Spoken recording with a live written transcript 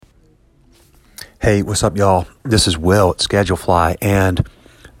Hey, what's up, y'all? This is Will at Schedulefly, and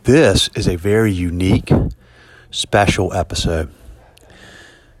this is a very unique, special episode.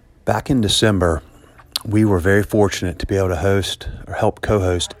 Back in December, we were very fortunate to be able to host or help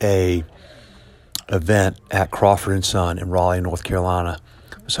co-host a event at Crawford & Son in Raleigh, North Carolina.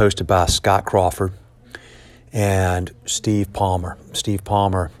 It was hosted by Scott Crawford and Steve Palmer. Steve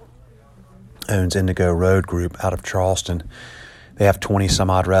Palmer owns Indigo Road Group out of Charleston. They have 20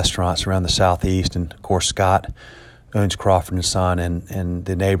 some odd restaurants around the Southeast, and of course Scott owns Crawford & Son and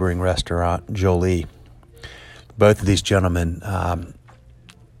the neighboring restaurant Jolie. Both of these gentlemen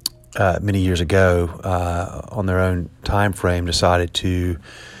many years ago on their own time frame decided to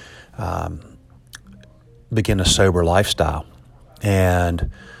begin a sober lifestyle.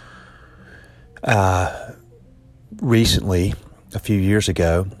 And recently, a few years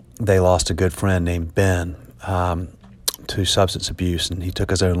ago, they lost a good friend named Ben to substance abuse, and he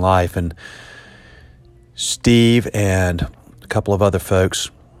took his own life. And Steve and a couple of other folks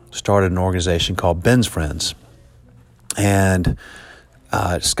started an organization called Ben's Friends. And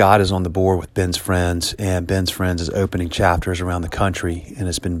Scott is on the board with Ben's Friends, and Ben's Friends is opening chapters around the country, and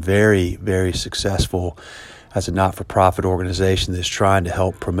it's been very, very successful as a not-for-profit organization that's trying to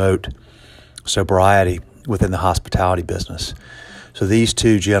help promote sobriety within the hospitality business. So these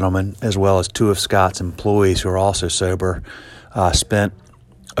two gentlemen, as well as two of Scott's employees who are also sober, spent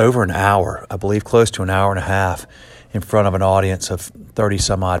over an hour, I believe close to an hour and a half, in front of an audience of 30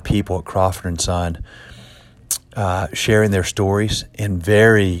 some odd people at Crawford & Son, sharing their stories and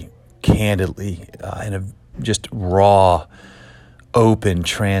very candidly, in a just raw, open,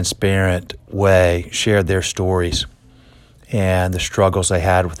 transparent way, shared their stories and the struggles they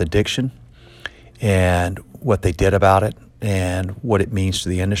had with addiction and what they did about it, and what it means to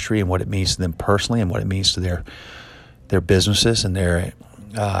the industry, and what it means to them personally, and what it means to their businesses and their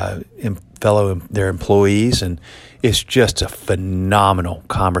their employees. And it's just a phenomenal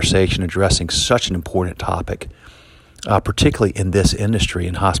conversation addressing such an important topic, particularly in this industry,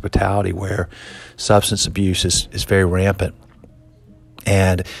 in hospitality, where substance abuse is very rampant.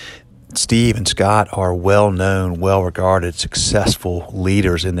 And Steve and Scott are well-known, well-regarded, successful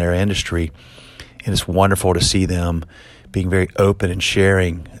leaders in their industry, and it's wonderful to see them being very open and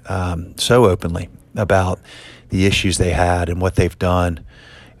sharing so openly about the issues they had and what they've done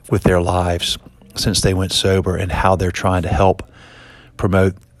with their lives since they went sober, and how they're trying to help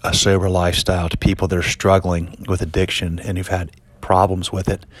promote a sober lifestyle to people that are struggling with addiction and who've had problems with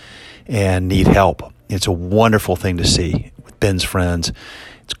it and need help. It's a wonderful thing to see with Ben's Friends.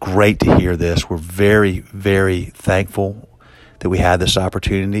 It's great to hear this. We're very, very thankful that we had this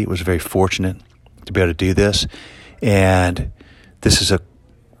opportunity. It was very fortunate to be able to do this. And this is a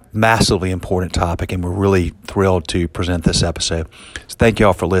massively important topic, and we're really thrilled to present this episode. So thank you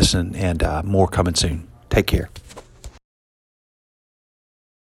all for listening, and more coming soon. Take care.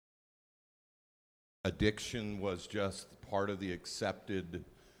 Addiction was just part of the accepted,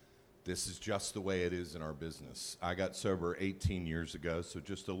 this is just the way it is in our business. I got sober 18 years ago, so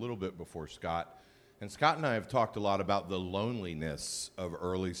just a little bit before Scott. And Scott and I have talked a lot about the loneliness of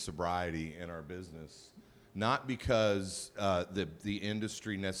early sobriety in our business. Not because the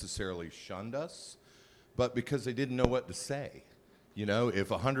industry necessarily shunned us, but because they didn't know what to say. You know, if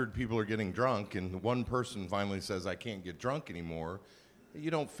 100 people are getting drunk and one person finally says, I can't get drunk anymore, you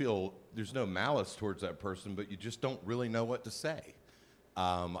don't feel, there's no malice towards that person, but you just don't really know what to say.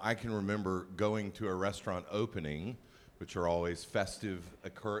 I can remember going to a restaurant opening, which are always festive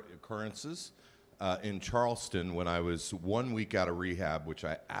occurrences, in Charleston when I was 1 week out of rehab, which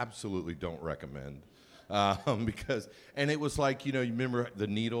I absolutely don't recommend. Because it was like, you remember the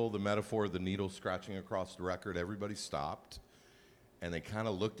needle, the metaphor of the needle scratching across the record. Everybody stopped, and they kind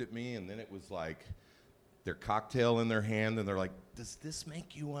of looked at me, and then it was like their cocktail in their hand, and they're like, does this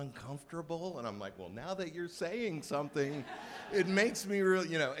make you uncomfortable? And I'm like, well, now that you're saying something, it makes me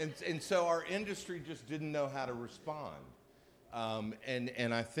really, and so our industry just didn't know how to respond.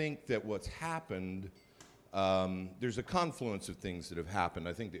 And I think that what's happened, there's a confluence of things that have happened.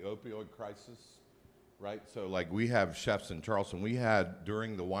 I think the opioid crisis, right? So like we have chefs in Charleston. We had,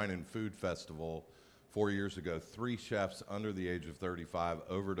 during the Wine and Food Festival 4 years ago, 3 chefs under the age of 35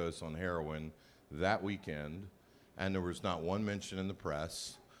 overdose on heroin that weekend, and there was not one mention in the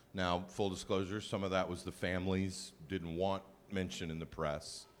press. Now, full disclosure, some of that was the families didn't want mention in the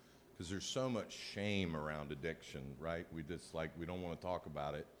press because there's so much shame around addiction, right? We don't want to talk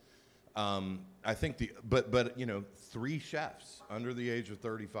about it. I think but 3 chefs under the age of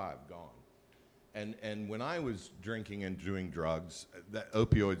 35 gone. And when I was drinking and doing drugs, that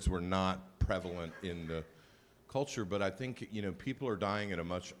opioids were not prevalent in the culture, but I think, people are dying at a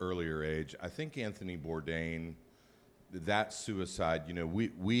much earlier age. I think Anthony Bourdain, that suicide,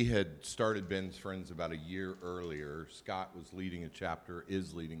 we had started Ben's Friends about a year earlier. Scott was leading a chapter,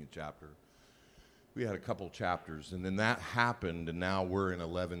 is leading a chapter. We had a couple chapters, and then that happened, and now we're in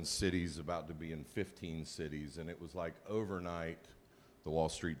 11 cities, about to be in 15 cities, and it was like overnight, the Wall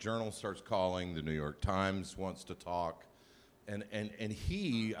Street Journal starts calling, the New York Times wants to talk, and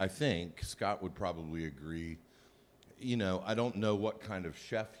he, I think, Scott would probably agree, I don't know what kind of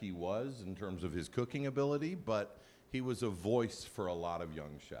chef he was in terms of his cooking ability, but he was a voice for a lot of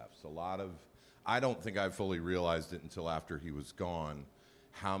young chefs. I don't think I fully realized it until after he was gone,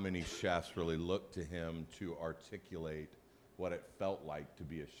 how many chefs really looked to him to articulate what it felt like to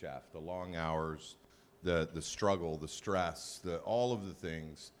be a chef, the long hours, the struggle, the stress, all of the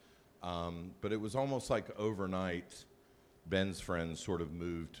things. But it was almost like overnight, Ben's Friends sort of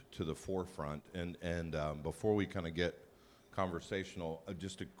moved to the forefront. And before we kind of get conversational,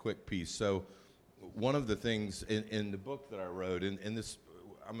 just a quick piece. So one of the things in the book that I wrote, and this,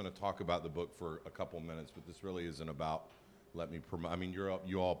 I'm going to talk about the book for a couple minutes, but this really isn't about, let me promote. I mean,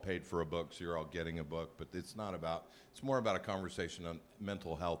 you all paid for a book, so you're all getting a book, but it's more about a conversation on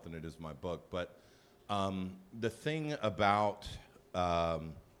mental health than it is my book. But the thing about, I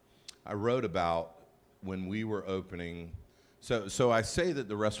wrote about when we were opening, so I say that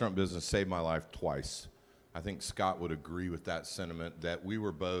the restaurant business saved my life twice. I think Scott would agree with that sentiment, that we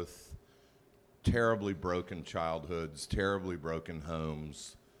were both terribly broken childhoods, terribly broken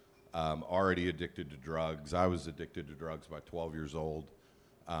homes, already addicted to drugs. I was addicted to drugs by 12 years old.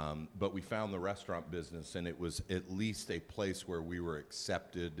 But we found the restaurant business, and it was at least a place where we were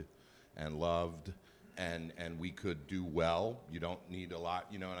accepted and loved, and we could do well. You don't need a lot,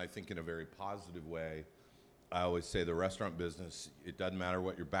 and I think in a very positive way, I always say the restaurant business, it doesn't matter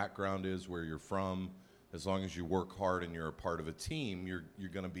what your background is, where you're from, as long as you work hard and you're a part of a team, you're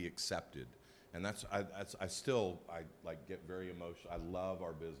going to be accepted. And I get very emotional. I love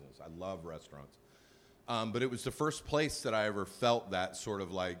our business. I love restaurants. But it was the first place that I ever felt that sort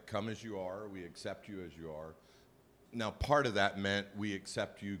of like, come as you are, we accept you as you are. Now, part of that meant we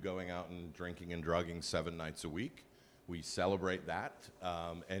accept you going out and drinking and drugging 7 nights a week. We celebrate that,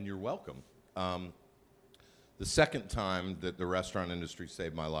 and you're welcome. The second time that the restaurant industry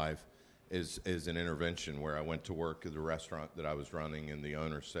saved my life is an intervention where I went to work at the restaurant that I was running, and the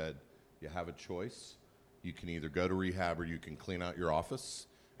owner said, you have a choice. You can either go to rehab or you can clean out your office,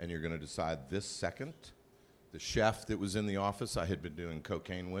 and you're going to decide this second. The chef that was in the office I had been doing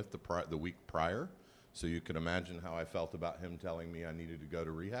cocaine with the week prior, so you can imagine how I felt about him telling me I needed to go to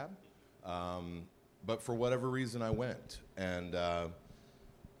rehab. But for whatever reason, I went, and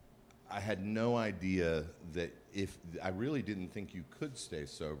I had no idea that I really didn't think you could stay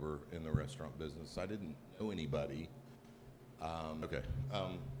sober in the restaurant business. I didn't know anybody. But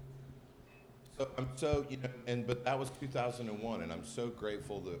that was 2001, and I'm so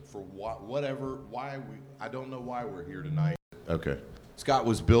grateful I don't know why we're here tonight. Okay. Scott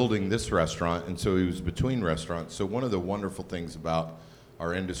was building this restaurant, and so he was between restaurants. So one of the wonderful things about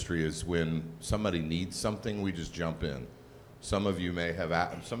our industry is when somebody needs something, we just jump in. Some of you may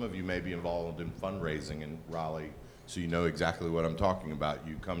be involved in fundraising in Raleigh, so you know exactly what I'm talking about.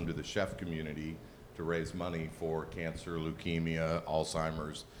 You come to the chef community to raise money for cancer, leukemia,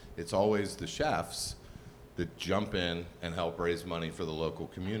 Alzheimer's. It's always the chefs that jump in and help raise money for the local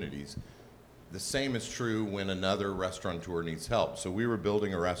communities. The same is true when another restaurateur needs help. So we were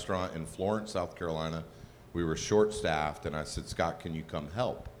building a restaurant in Florence, South Carolina. We were short-staffed, and I said, Scott, can you come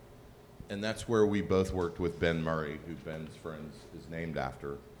help? And that's where we both worked with Ben Murray, who Ben's Friends is named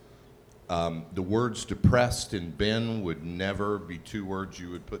after. The words depressed and Ben would never be two words you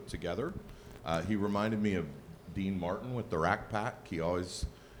would put together. He reminded me of Dean Martin with the Rack Pack. He always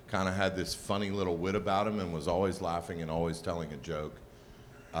kind of had this funny little wit about him and was always laughing and always telling a joke.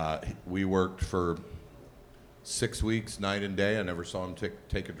 We worked for 6 weeks, night and day. I never saw him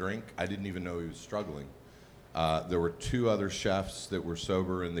take a drink. I didn't even know he was struggling. There were 2 other chefs that were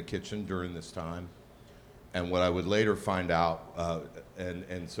sober in the kitchen during this time. And what I would later find out,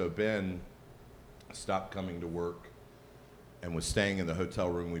 so Ben stopped coming to work and was staying in the hotel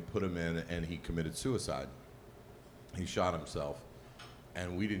room we put him in, and he committed suicide. He shot himself,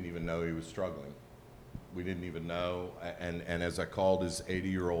 and we didn't even know he was struggling. We didn't even know, and as I called his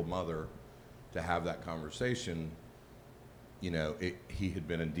 80-year-old mother to have that conversation, he had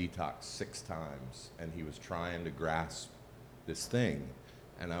been in detox 6 times, and he was trying to grasp this thing.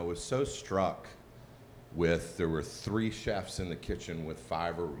 And I was so struck there were 3 chefs in the kitchen with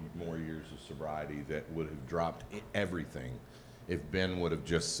 5 or more years of sobriety that would have dropped everything if Ben would have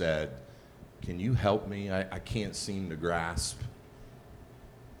just said, can you help me? I can't seem to grasp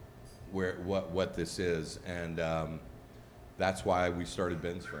what this is. And that's why we started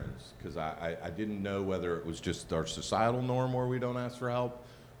Ben's Friends, because I didn't know whether it was just our societal norm where we don't ask for help,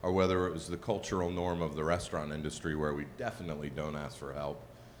 or whether it was the cultural norm of the restaurant industry where we definitely don't ask for help.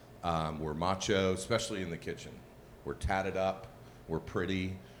 We're macho, especially in the kitchen. We're tatted up, we're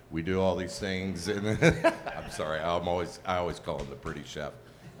pretty, we do all these things. And I'm sorry, I always call him the pretty chef.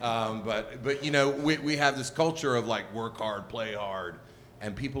 But you know, we have this culture of like work hard, play hard,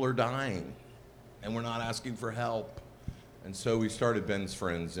 and people are dying, and we're not asking for help. And so we started Ben's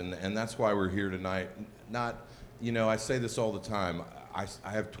Friends, and that's why we're here tonight. Not, you know, I say this all the time. I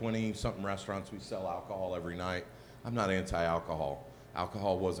have 20-something restaurants. We sell alcohol every night. I'm not anti-alcohol.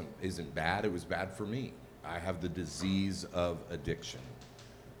 Alcohol isn't bad. It was bad for me. I have the disease of addiction.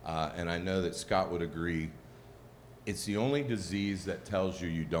 And I know that Scott would agree. It's the only disease that tells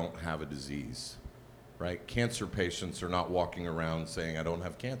you don't have a disease, right? Cancer patients are not walking around saying, I don't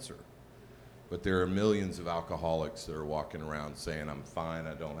have cancer. But there are millions of alcoholics that are walking around saying, I'm fine,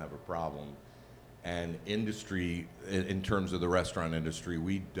 I don't have a problem. And industry, in terms of the restaurant industry,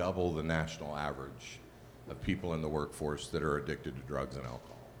 we double the national average of people in the workforce that are addicted to drugs and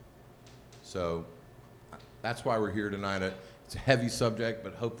alcohol. So that's why we're here tonight. It's a heavy subject,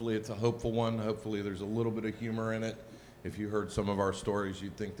 but hopefully it's a hopeful one. Hopefully there's a little bit of humor in it. If you heard some of our stories,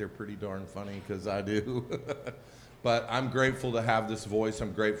 you'd think they're pretty darn funny, because I do. But I'm grateful to have this voice.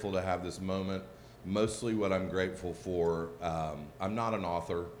 I'm grateful to have this moment. Mostly what I'm grateful for, I'm not an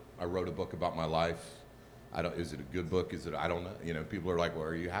author. I wrote a book about my life. Is it a good book? I don't know. You know, people are like, well,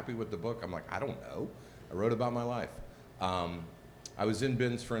 are you happy with the book? I'm like, I don't know. I wrote about my life. I was in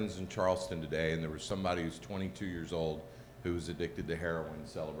Ben's Friends in Charleston today, and there was somebody who's 22 years old who was addicted to heroin,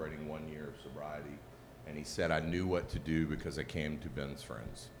 celebrating 1 year of sobriety. And he said, I knew what to do because I came to Ben's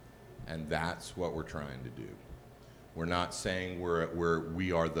Friends. And that's what we're trying to do. We're not saying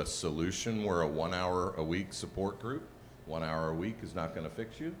we are the solution. We're a 1 hour a week support group. 1 hour a week is not going to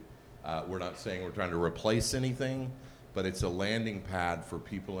fix you. We're not saying we're trying to replace anything, but it's a landing pad for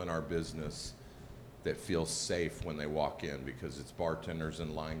people in our business that feel safe when they walk in, because it's bartenders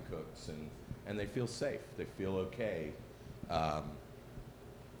and line cooks, and they feel safe. They feel okay.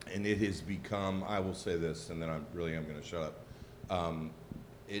 And it has become, I will say this, and then I'm going to shut up.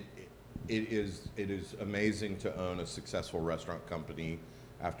 It is amazing to own a successful restaurant company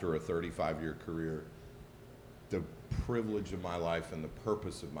after a 35-year career. The privilege of my life and the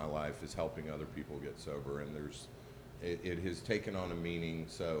purpose of my life is helping other people get sober, and it has taken on a meaning.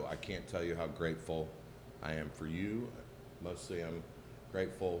 So I can't tell you how grateful I am for you. Mostly I'm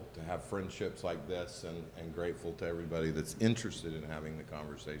grateful to have friendships like this, and grateful to everybody that's interested in having the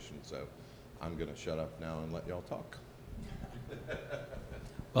conversation. So I'm going to shut up now and let y'all talk.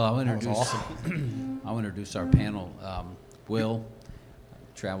 Well, I want to introduce our panel. Will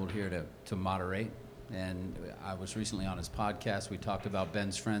traveled here to moderate, and I was recently on his podcast. We talked about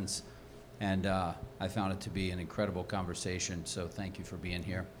Ben's Friends, and I found it to be an incredible conversation, so thank you for being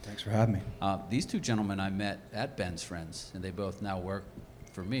here. Thanks for having me. These two gentlemen I met at Ben's Friends, and they both now work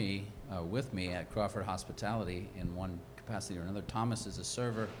for me, with me at Crawford Hospitality in one capacity or another. Thomas is a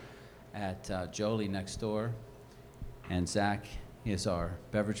server at Jolie next door, and Zach is our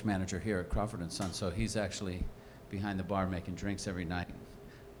beverage manager here at Crawford & Son, so he's actually behind the bar making drinks every night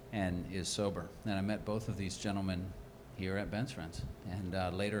and is sober. And I met both of these gentlemen here at Ben's Friends,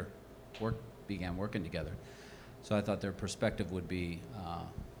 and later began working together. So I thought their perspective would be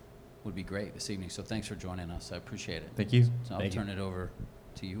great this evening. So thanks for joining us. I appreciate it. Thank you. So I'll turn it over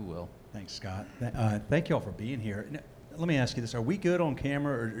to you, Will. Thanks, Scott. Thank you all for being here. Let me ask you this. Are we good on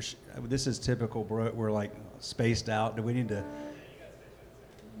camera, or this is typical, bro? We're like spaced out. Do we need to?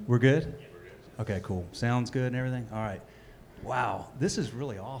 We're good? Yeah, we're good. Okay, cool. Sounds good and everything? All right. Wow, this is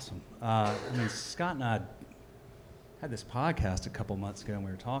really awesome. I mean, Scott and I had this podcast a couple months ago, and we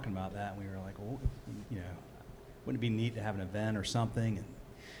were talking about that, and we were like, well, you know, wouldn't it be neat to have an event or something?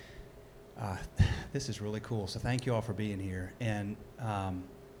 And this is really cool. So thank you all for being here, and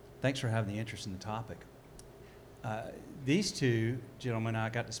thanks for having the interest in the topic. These two gentlemen I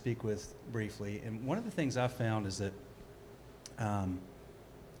got to speak with briefly, and one of the things I found is that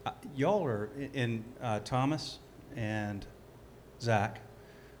y'all are in Thomas and Zach,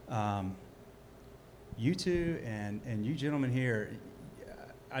 you two and you gentlemen here,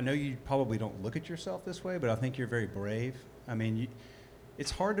 I know you probably don't look at yourself this way, but I think you're very brave. I mean,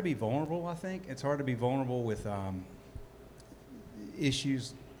 it's hard to be vulnerable, I think. It's hard to be vulnerable with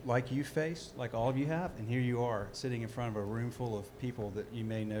issues like you face, like all of you have, and here you are sitting in front of a room full of people that you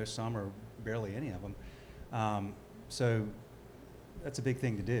may know some or barely any of them. So that's a big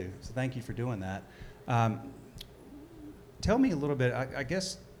thing to do. So thank you for doing that. Tell me a little bit. I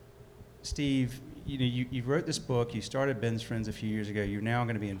guess, Steve, you wrote this book. You started Ben's Friends a few years ago. You're now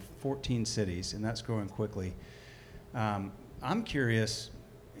going to be in 14 cities, and that's growing quickly. I'm curious.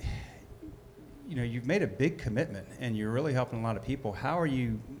 You've made a big commitment, and you're really helping a lot of people. How are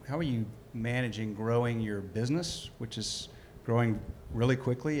you managing growing your business, which is growing really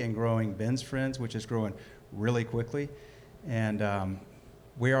quickly, and growing Ben's Friends, which is growing really quickly? And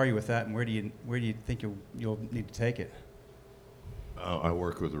where are you with that, and where do you think you'll need to take it? I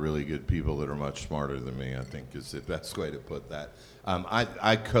work with really good people that are much smarter than me, I think is the best way to put that.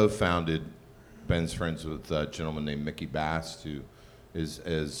 I co-founded Ben's Friends with a gentleman named Mickey Bast, who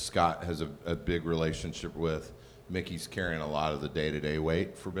as Scott has a big relationship with. Mickey's carrying a lot of the day-to-day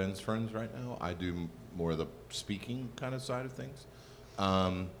weight for Ben's Friends right now. I do more of the speaking kind of side of things.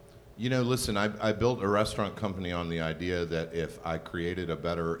 Listen, I built a restaurant company on the idea that if I created a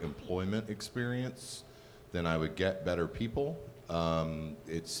better employment experience, then I would get better people.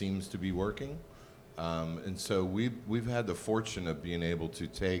 It seems to be working. And so we've had the fortune of being able to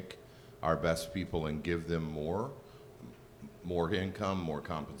take our best people and give them more income, more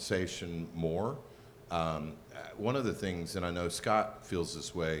compensation, more. One of the things, and I know Scott feels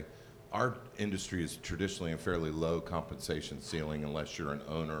this way, our industry is traditionally a fairly low compensation ceiling unless you're an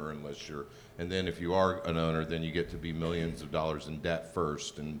owner, and then if you are an owner, then you get to be millions of dollars in debt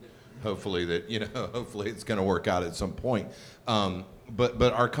first, and hopefully it's going to work out at some point.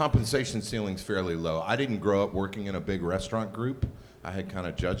 But our compensation ceiling's fairly low. I didn't grow up working in a big restaurant group. I had kind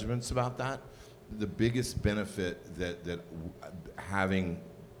of judgments about that. The biggest benefit that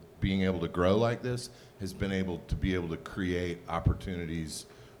being able to grow like this has been able to create opportunities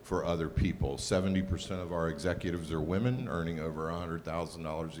for other people. 70% of our executives are women earning over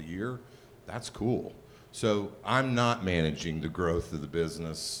 $100,000 a year. That's cool. So I'm not managing the growth of the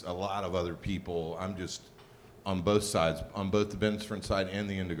business. A lot of other people, I'm just on both sides, on both the Ben's Friends side and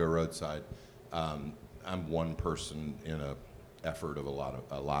the Indigo Road side. I'm one person in an effort of a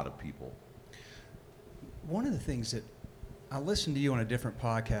lot of people. One of the things that I listened to you on a different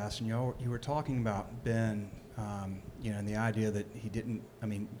podcast, and you were talking about Ben, and the idea that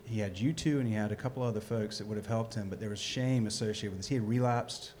he had you two and he had a couple other folks that would have helped him, but there was shame associated with this. He had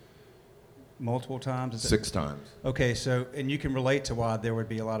relapsed multiple times? 6 times. Okay, so, and you can relate to why there would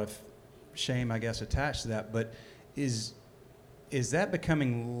be a lot of shame, I guess, attached to that, but is that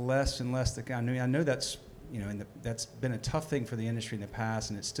becoming less and less the kind? I know that's, that's been a tough thing for the industry in the past,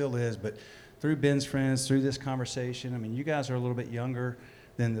 and it still is, but through Ben's Friends, through this conversation, you guys are a little bit younger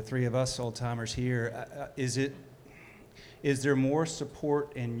than the three of us old-timers here. Is there more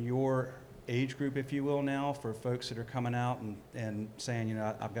support in your age group, if you will, now for folks that are coming out and saying,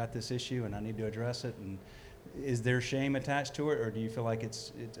 I've got this issue and I need to address it? And is there shame attached to it, or do you feel like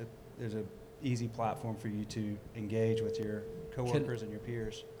there's an easy platform for you to engage with your coworkers and your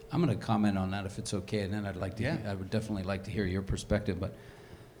peers? I'm going to comment on that if it's okay, and then I would definitely like to hear your perspective. But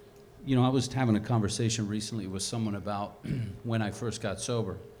I was having a conversation recently with someone about when I first got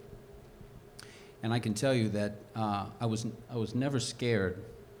sober, and I can tell you that I was never scared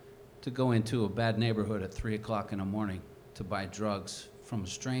to go into a bad neighborhood at 3 o'clock in the morning to buy drugs from a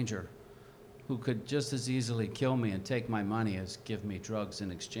stranger who could just as easily kill me and take my money as give me drugs in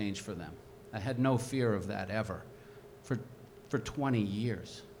exchange for them. I had no fear of that ever for 20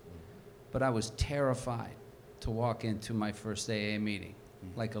 years. But I was terrified to walk into my first AA meeting.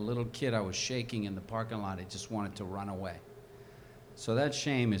 Like a little kid, I was shaking in the parking lot. I just wanted to run away. So that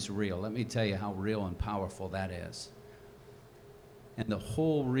shame is real. Let me tell you how real and powerful that is. And the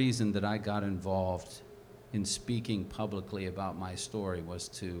whole reason that I got involved in speaking publicly about my story was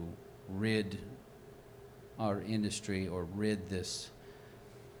to rid our industry, or rid us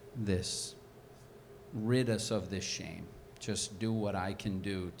of this shame. Just do what I can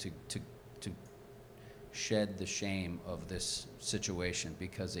do to shed the shame of this situation,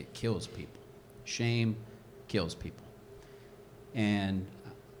 because it kills people. Shame kills people. And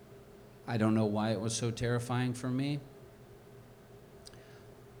I don't know why it was so terrifying for me.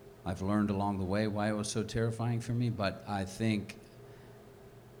 I've learned along the way why it was so terrifying for me, but I think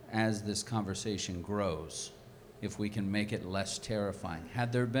as this conversation grows, if we can make it less terrifying.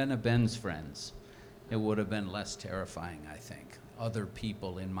 Had there been a Ben's Friends, it would have been less terrifying, I think. Other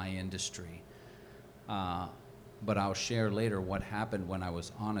people in my industry. But I'll share later what happened when I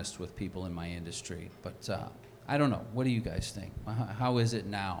was honest with people in my industry. But I don't know. What do you guys think? How is it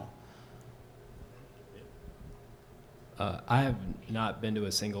now? I have not been to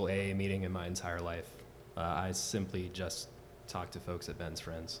a single AA meeting in my entire life. I simply just talk to folks at Ben's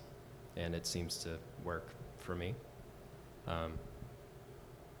Friends, and it seems to work for me.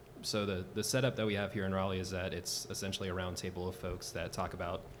 So the setup that we have here in Raleigh is that it's essentially a round table of folks that talk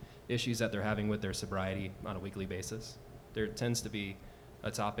about issues that they're having with their sobriety on a weekly basis. There tends to be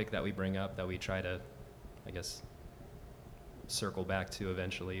a topic that we bring up that we try to, I guess, circle back to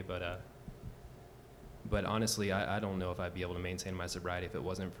eventually, but honestly, I don't know if I'd be able to maintain my sobriety if it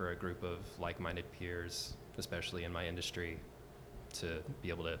wasn't for a group of like-minded peers, especially in my industry, to be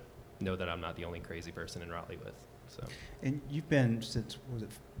able to know that I'm not the only crazy person in Raleigh with. So. And you've been since, was it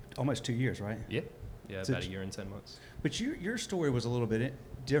almost 2 years, right? Yeah, So about a year and 10 months. But your story was a little bit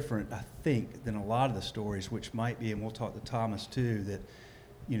different, I think, than a lot of the stories, which might be, and we'll talk to Thomas too, that,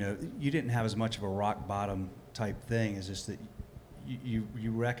 you know, you didn't have as much of a rock bottom type thing. It's just that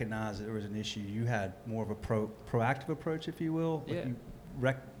you recognized that there was an issue. You had more of a proactive approach, if you will. Yeah. You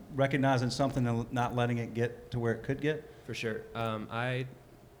recognizing something and not letting it get to where it could get. For sure. I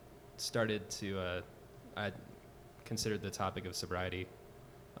started to, I considered the topic of sobriety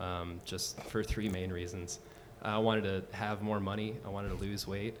just for three main reasons. I wanted to have more money, I wanted to lose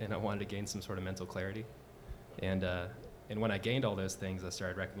weight, and I wanted to gain some sort of mental clarity. And when I gained all those things, I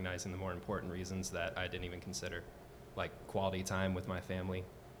started recognizing the more important reasons that I didn't even consider, like quality time with my family.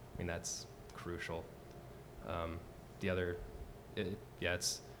 I mean, that's crucial.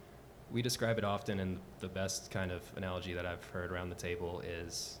 We describe it often, and the best kind of analogy that I've heard around the table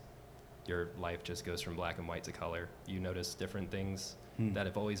is your life just goes from black and white to color. You notice different things that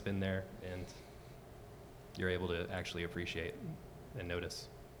have always been there, and you're able to actually appreciate and notice.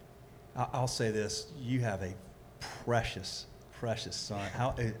 I'll say this: you have a precious son.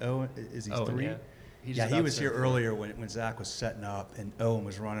 How Owen, is he 3? Yeah. He was here earlier when Zach was setting up, and Owen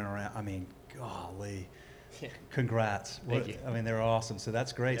was running around. I mean, golly. Yeah. Congrats. Thank you. I mean, they're awesome. So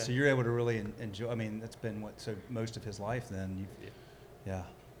that's great. Yeah. So you're able to really enjoy. I mean, that's been most of his life then. Yeah.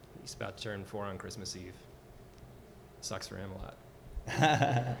 He's about to turn 4 on Christmas Eve. Sucks for him a lot.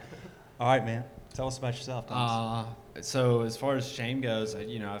 All right, man. Tell us about yourself, Thomas. So as far as shame goes,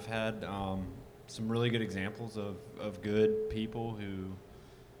 I've had some really good examples of good people who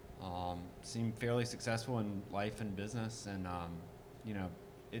seem fairly successful in life and business, and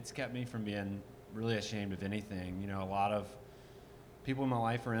it's kept me from being really ashamed of anything. A lot of people in my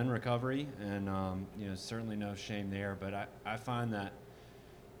life are in recovery, and certainly no shame there. But I find that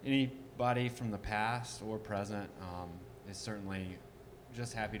anybody from the past or present is certainly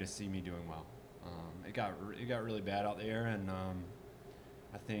just happy to see me doing well. It got really bad out there, and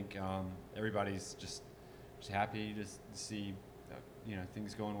I think everybody's just happy to see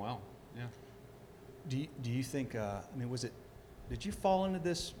things going well. Yeah. Do you think? Did you fall into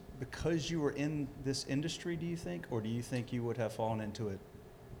this because you were in this industry? Do you think, or do you think you would have fallen into it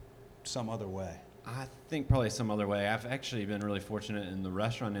some other way? I think probably some other way. I've actually been really fortunate in the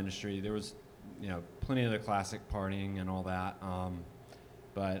restaurant industry. There was, plenty of the classic partying and all that.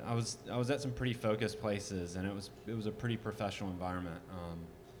 But I was at some pretty focused places, and it was a pretty professional environment.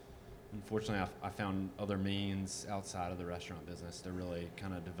 Unfortunately, I found other means outside of the restaurant business to really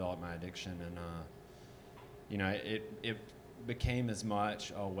kind of develop my addiction, and it became as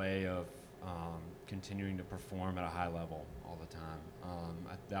much a way of continuing to perform at a high level all the time.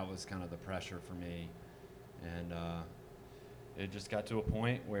 That was kind of the pressure for me, and it just got to a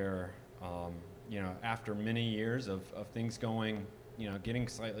point where after many years of things going, getting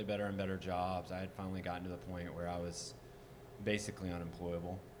slightly better and better jobs, I had finally gotten to the point where I was basically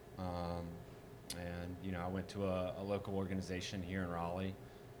unemployable. And I went to a local organization here in Raleigh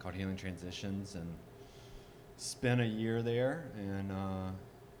called Healing Transitions, and spent a year there, and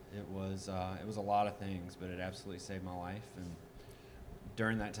it was a lot of things, but it absolutely saved my life. And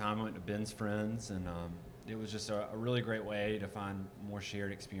during that time, I went to Ben's Friends, and it was just a really great way to find more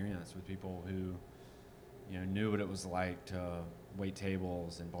shared experience with people who knew what it was like to wait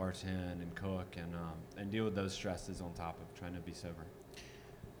tables and bartend and cook and deal with those stresses on top of trying to be sober.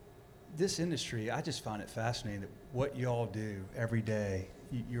 This industry, I just find it fascinating that what y'all do every day.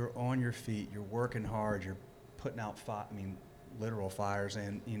 You're on your feet, you're working hard, you're putting out literal fires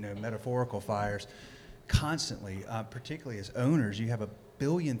and metaphorical fires constantly. Particularly as owners, you have a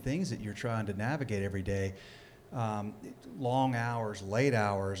billion things that you're trying to navigate every day. Long hours, late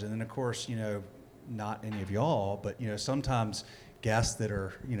hours, and then of course not any of y'all, but sometimes guests that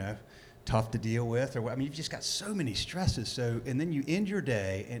are tough to deal with, or you've just got so many stresses. So and then you end your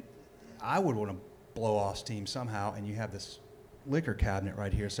day, and I would want to blow off steam somehow, and you have this liquor cabinet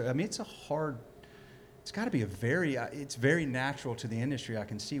right here. So it's it's got to be it's very natural to the industry. I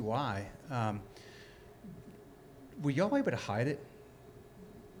can see why. Were y'all able to hide it?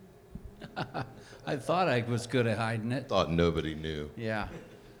 I thought I was good at hiding it. Thought nobody knew. Yeah.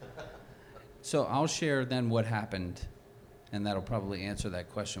 So I'll share then what happened. and that'll probably answer that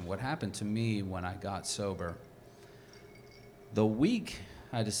question. What happened to me when I got sober? The week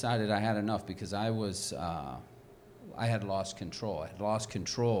I decided I had enough, because I had lost control. I had lost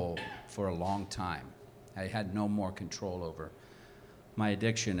control for a long time. I had no more control over my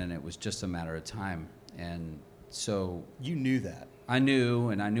addiction, and it was just a matter of time. And so You knew that. I knew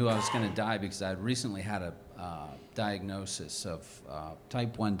I was going to die, because I had recently had a diagnosis of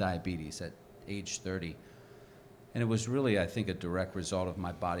type 1 diabetes at age 30. And it was really, I think, a direct result of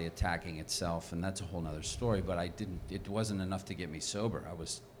my body attacking itself, and that's a whole nother story. But it wasn't enough to get me sober. I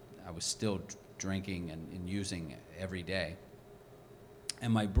was still drinking and using every day.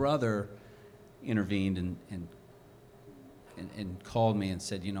 And my brother intervened and called me and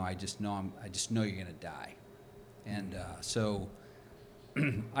said, I just know you're going to die. And so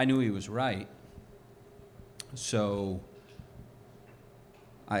I knew he was right. So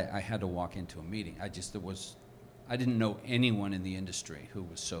I had to walk into a meeting. I didn't know anyone in the industry who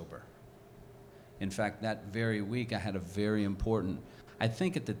was sober. In fact, that very week I had a very important, I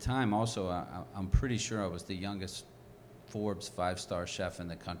think at the time also, I'm pretty sure I was the youngest Forbes 5-star chef in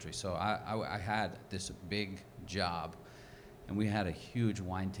the country. So I had this big job, and we had a huge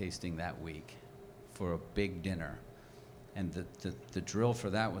wine tasting that week for a big dinner. And the drill for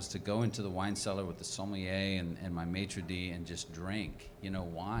that was to go into the wine cellar with the sommelier and my maitre d' and just drink,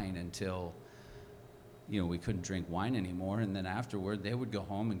 wine until, we couldn't drink wine anymore. And then afterward, they would go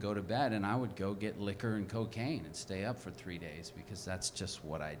home and go to bed, and I would go get liquor and cocaine and stay up for 3 days, because that's just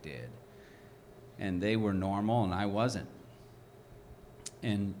what I did. And they were normal, and I wasn't.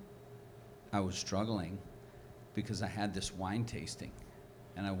 And I was struggling because I had this wine tasting.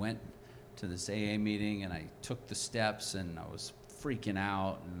 And I went to this AA meeting, and I took the steps, and I was freaking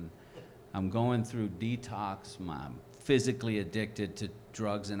out, and I'm going through detox. I'm physically addicted to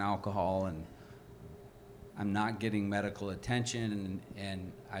drugs and alcohol, and I'm not getting medical attention.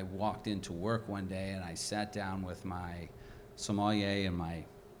 And I walked into work one day, and I sat down with my sommelier and my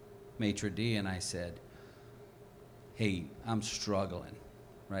maitre d', and I said, hey, I'm struggling,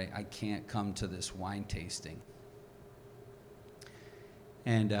 right? I can't come to this wine tasting.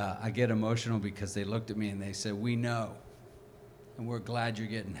 And I get emotional because they looked at me and they said, we know, and we're glad you're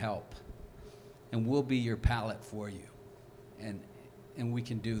getting help, and we'll be your palate for you, and we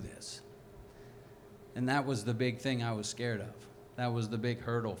can do this. And that was the big thing I was scared of. That was the big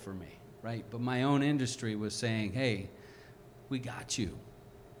hurdle for me, right? But my own industry was saying, hey, we got you.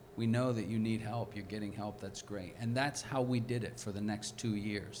 We know that you need help. You're getting help. That's great. And that's how we did it for the next 2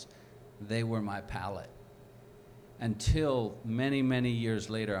 years. They were my palate. Until many, many years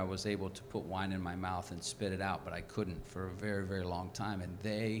later, I was able to put wine in my mouth and spit it out, but I couldn't for a very, very long time. And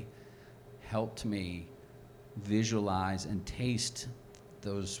they helped me visualize and taste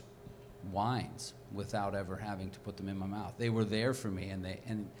those wines without ever having to put them in my mouth. They were there for me,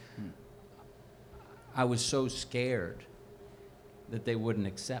 and I was so scared that they wouldn't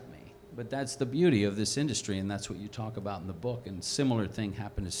accept me. But that's the beauty of this industry, and that's what you talk about in the book. And similar thing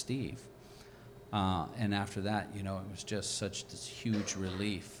happened to Steve. And after that, it was just such this huge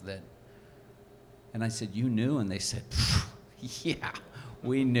relief that, and I said, you knew? And they said, yeah,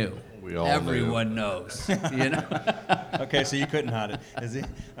 we knew. We all Everyone knew. knows, Okay, so you couldn't hide it. Is he?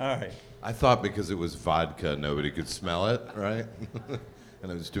 All right. I thought because it was vodka, nobody could smell it, right?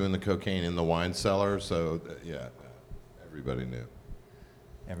 And I was doing the cocaine in the wine cellar, so yeah, everybody knew.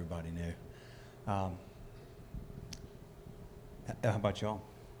 Everybody knew. How about y'all?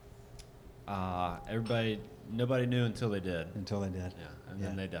 Nobody knew until they did. Until they did. Yeah, and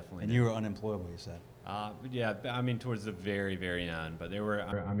then they definitely And did. you were unemployable, you said. Yeah, I mean, towards the very, very end. But there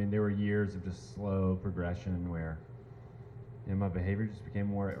were years of just slow progression where, my behavior just became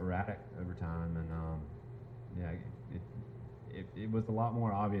more erratic over time, and it was a lot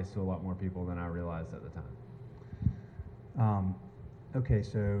more obvious to a lot more people than I realized at the time. Okay,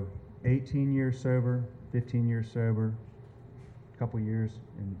 so 18 years sober, 15 years sober, a couple years,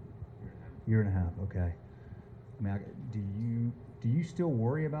 and year and a half. Okay. I mean, do you still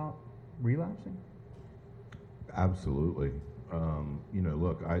worry about relapsing? Absolutely.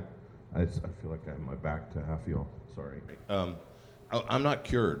 Look, I feel like I have my back to half y'all. Sorry. I'm not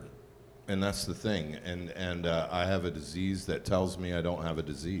cured, and that's the thing. And I have a disease that tells me I don't have a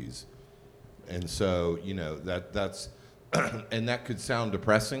disease, and so that's and that could sound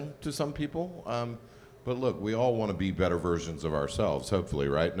depressing to some people. But look, we all want to be better versions of ourselves, hopefully,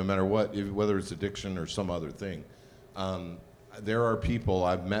 right? No matter what, whether it's addiction or some other thing. There are people,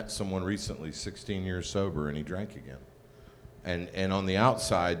 I've met someone recently, 16 years sober, and he drank again. And on the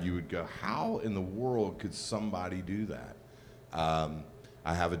outside, you would go, how in the world could somebody do that?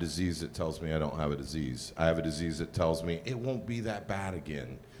 I have a disease that tells me I don't have a disease. I have a disease that tells me it won't be that bad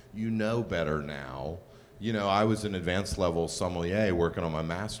again. You know better now. You know, I was an advanced level sommelier working on my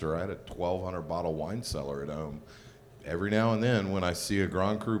master. I had a 1,200 bottle wine cellar at home. Every now and then when I see a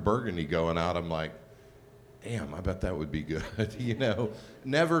Grand Cru Burgundy going out, I'm like, damn, I bet that would be good. You know,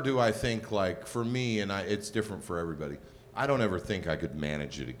 never do I think, like, for me, and it's different for everybody, I don't ever think I could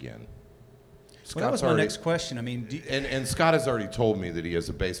manage it again. Well, that was my next question. I mean, and Scott has already told me that he has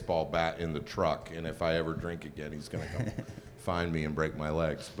a baseball bat in the truck, and if I ever drink again, he's going to come find me and break my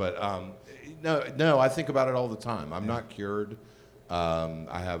legs. But no, I think about it all the time. I'm not cured. I'm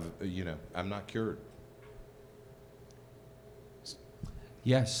not cured.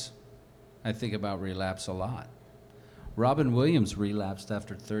 Yes, I think about relapse a lot. Robin Williams relapsed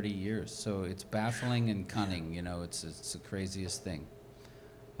after 30 years, so it's baffling and cunning. You know, it's the craziest thing.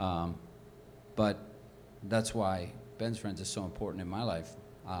 But that's why Ben's Friends is so important in my life.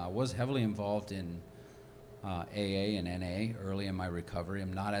 I was heavily involved in AA and NA early in my recovery.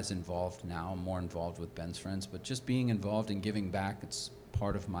 I'm not as involved now. I'm more involved with Ben's Friends. But just being involved and giving back, it's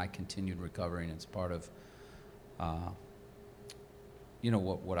part of my continued recovery, and it's part of,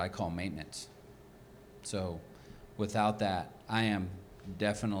 what I call maintenance. So without that, I am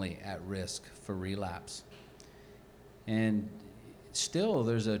definitely at risk for relapse. And still,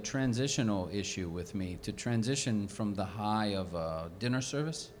 there's a transitional issue with me to transition from the high of a dinner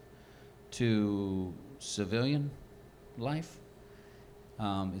service to civilian life.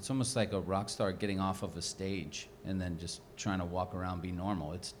 It's almost like a rock star getting off of a stage and then just trying to walk around, be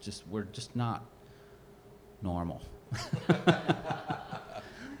normal. It's just, we're just not normal.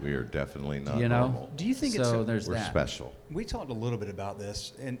 We are definitely not You know? normal. do you think So there's We're that. special. we talked a little bit about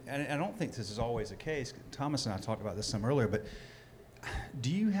this, and I don't think this is always the case. Thomas and I talked about this some earlier, but do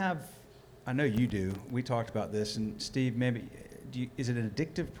you have, I know you do, we talked about this, and Steve, maybe, is it an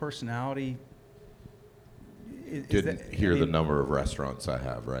addictive personality? Didn't hear the number of restaurants I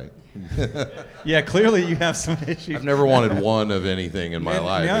have, right? Yeah, clearly you have some issues. I've never wanted one of anything in my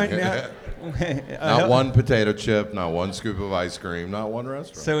life. Not one potato chip, not one scoop of ice cream, not one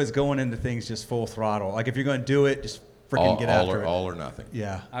restaurant. So it's going into things just full throttle. Like if you're going to do it, just freaking get after it. All or nothing.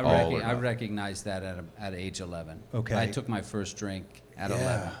 Yeah. I recognized that at age 11. Okay. I took my first drink at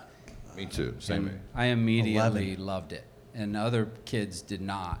 11. Me too. Same. And I immediately loved it. And other kids did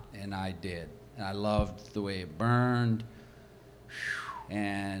not, and I did. And I loved the way it burned.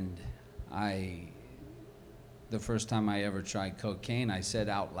 And the first time I ever tried cocaine, I said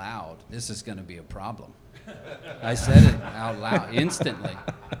out loud, "This is going to be a problem." I said it out loud instantly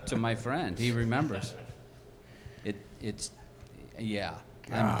to my friend. He remembers.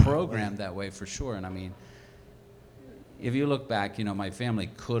 I'm programmed that way for sure. And I mean, if you look back, my family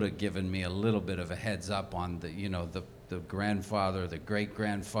could have given me a little bit of a heads up on the grandfather, the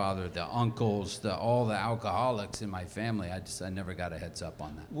great-grandfather, the uncles, all the alcoholics in my family. I never got a heads up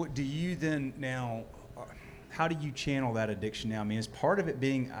on that. What do you then now, how do you channel that addiction now? I mean, is part of it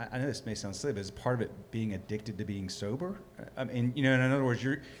being, I know this may sound silly, but is part of it being addicted to being sober? I mean, in other words,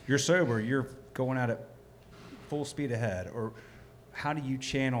 you're sober, you're going out at full speed ahead, or how do you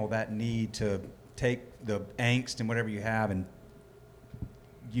channel that need to take the angst and whatever you have and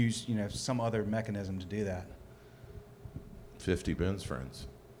use, some other mechanism to do that? 50 Ben's Friends.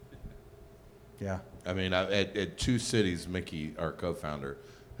 Yeah. I mean, at Two Cities, Mickey, our co-founder,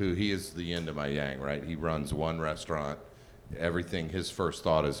 he is the yin to my yang, right? He runs one restaurant. Everything, his first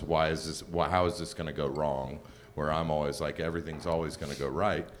thought is, how is this going to go wrong? Where I'm always like, everything's always going to go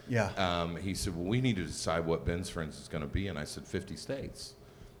right. Yeah. He said, well, we need to decide what Ben's Friends is going to be. And I said, 50 states.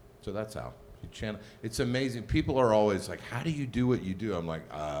 So that's how. It's amazing. People are always like, how do you do what you do? I'm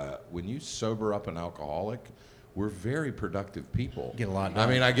like, when you sober up an alcoholic, we're very productive people. Get a lot done. I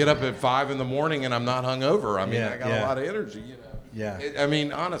mean, I get up at 5 in the morning and I'm not hungover. I mean, I got a lot of energy, Yeah. I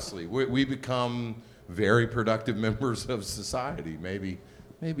mean, honestly, we become very productive members of society.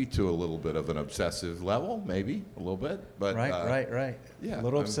 Maybe to a little bit of an obsessive level, maybe a little bit, but Right. Yeah, a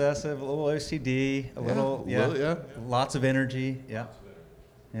little obsessive, a little OCD, lots of energy. Yeah.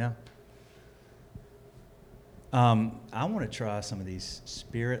 I want to try some of these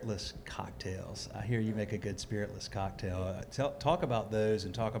spiritless cocktails. I hear you make a good spiritless cocktail. Talk about those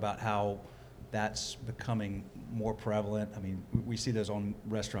and talk about how that's becoming more prevalent. I mean, we see those on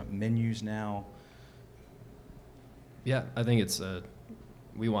restaurant menus now. Yeah, I think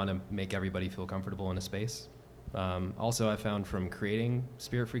we want to make everybody feel comfortable in a space. Also, I found from creating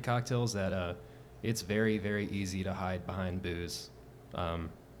spirit-free cocktails that it's very, very easy to hide behind booze.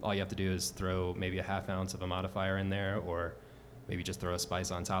 All you have to do is throw maybe a half ounce of a modifier in there, or maybe just throw a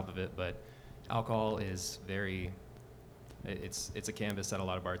spice on top of it. But alcohol is very It's a canvas that a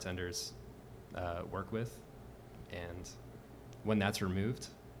lot of bartenders work with, and when that's removed,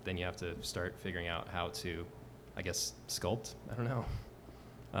 then you have to start figuring out how to, I guess, sculpt. I don't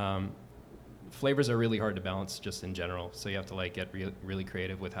know. Flavors are really hard to balance just in general, so you have to like get really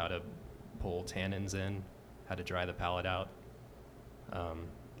creative with how to pull tannins in, how to dry the palate out,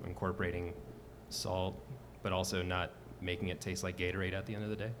 incorporating salt, but also not making it taste like Gatorade at the end of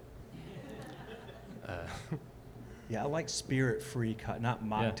the day. Yeah, I like spirit-free, not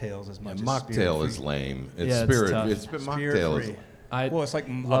mocktails as much as Mocktail spirit-free. is lame. It's Yeah, it's spirit. tough. It's been mocktail. Spirit-free. I Well, it's like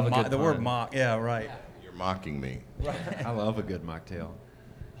love a good the word pun. mock. Yeah, right. You're mocking me. I love a good mocktail.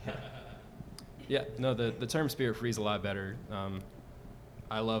 Yeah, no, the term spirit free is a lot better.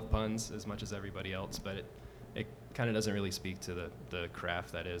 I love puns as much as everybody else, but it kind of doesn't really speak to the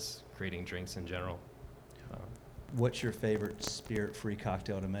craft that is creating drinks in general. What's your favorite spirit-free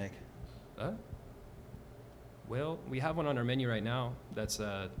cocktail to make? Well, we have one on our menu right now that's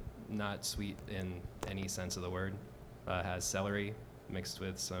not sweet in any sense of the word. Has celery mixed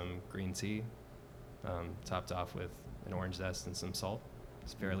with some green tea, topped off with an orange zest and some salt.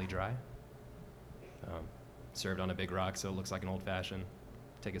 It's fairly dry. Served on a big rock, so it looks like an old-fashioned.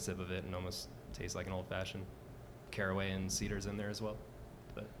 Take a sip of it and almost tastes like an old-fashioned. Caraway and cedars in there as well.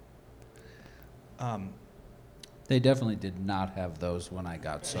 But They definitely did not have those when I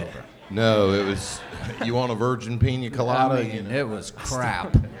got sober. No, it was. You want a virgin pina colada? I mean, you know? it was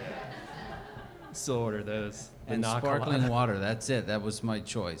crap. still order those. The And knock sparkling colada. water, that's it. That was my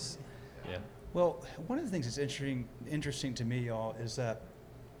choice. Yeah. Well, one of the things that's interesting to me, y'all, is that,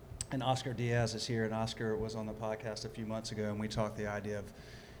 and Oscar Diaz is here, and Oscar was on the podcast a few months ago, and we talked the idea of,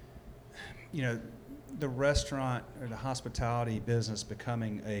 the restaurant or the hospitality business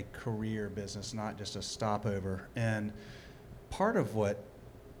becoming a career business, not just a stopover. And part of what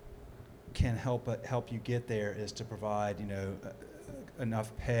can help you get there is to provide,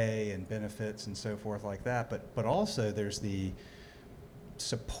 enough pay and benefits and so forth like that. But also there's the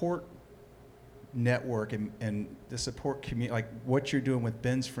support network and the support community, like what you're doing with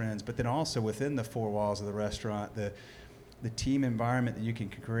Ben's Friends, but then also within the four walls of the restaurant, the team environment that you can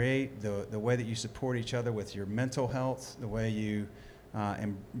create, the way that you support each other with your mental health, the way you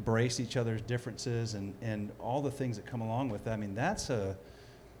embrace each other's differences, and all the things that come along with that. I mean,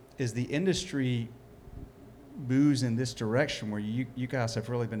 is the industry moves in this direction where you guys have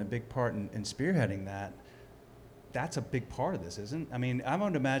really been a big part in spearheading that. That's a big part of this, isn't it? I mean, I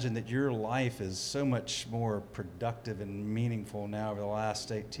would imagine that your life is so much more productive and meaningful now over the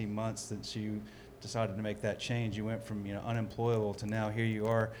last 18 months since you decided to make that change. You went from unemployable to now here you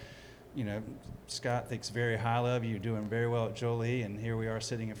are. Scott thinks very highly of you. You're doing very well at Jolie, and here we are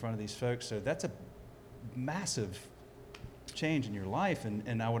sitting in front of these folks. So that's a massive change in your life,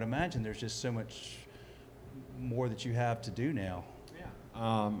 and I would imagine there's just so much more that you have to do now.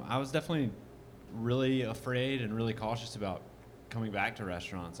 Yeah. I was definitely really afraid and really cautious about coming back to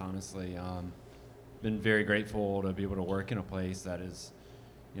restaurants, honestly. Been very grateful to be able to work in a place that is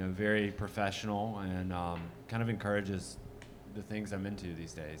very professional and kind of encourages the things I'm into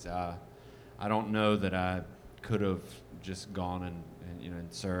these days. I don't know that I could have just gone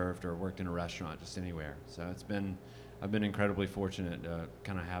and served or worked in a restaurant just anywhere. So I've been incredibly fortunate to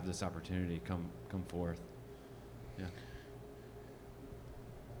kind of have this opportunity come forth. Yeah.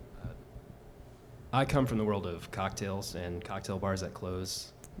 I come from the world of cocktails and cocktail bars that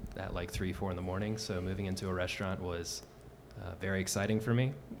close at like 3, 4 in the morning. So moving into a restaurant was very exciting for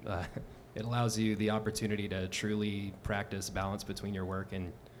me. It allows you the opportunity to truly practice balance between your work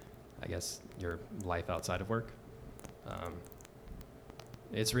and, I guess, your life outside of work.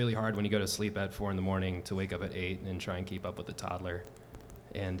 It's really hard when you go to sleep at 4 in the morning to wake up at 8 and try and keep up with the toddler,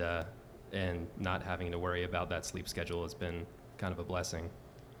 and not having to worry about that sleep schedule has been kind of a blessing.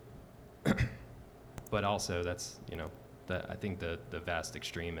 But also, that's I think the vast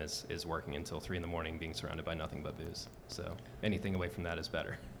extreme is working until 3 in the morning, being surrounded by nothing but booze. So anything away from that is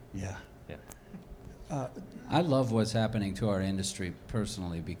better. Yeah. Yeah. I love what's happening to our industry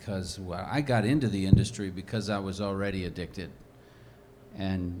personally because I got into the industry because I was already addicted.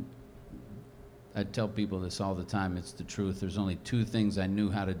 And I tell people this all the time, it's the truth. There's only 2 things I knew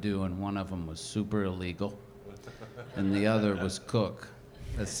how to do, and one of them was super illegal, and the other was cook.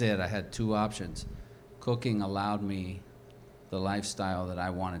 That's it. I had 2 options. Cooking allowed me the lifestyle that I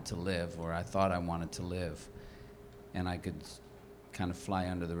wanted to live, or I thought I wanted to live, and I could kind of fly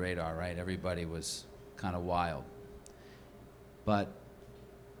under the radar, right? Everybody was kind of wild. But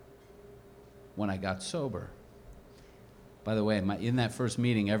when I got sober, by the way, in that first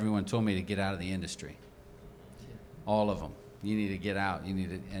meeting, everyone told me to get out of the industry. All of them. You need to get out. You need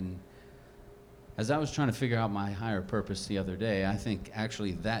to, and as I was trying to figure out my higher purpose the other day, I think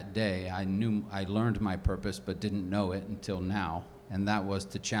actually that day I learned my purpose but didn't know it until now, and that was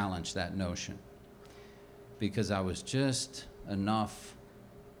to challenge that notion. Because I was just enough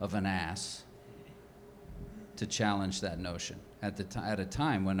of an ass to challenge that notion at a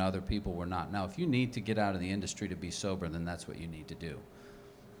time when other people were not. Now, if you need to get out of the industry to be sober, then that's what you need to do.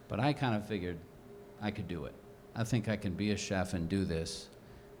 But I kind of figured I could do it. I think I can be a chef and do this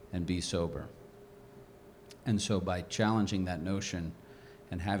and be sober. And so by challenging that notion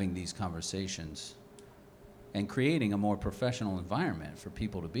and having these conversations and creating a more professional environment for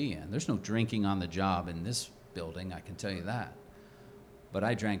people to be in. There's no drinking on the job in this building, I can tell you that. But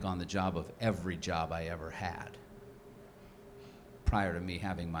I drank on the job of every job I ever had prior to me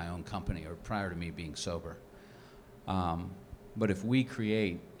having my own company or prior to me being sober. But if we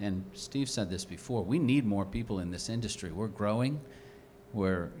create, and Steve said this before, we need more people in this industry. We're growing.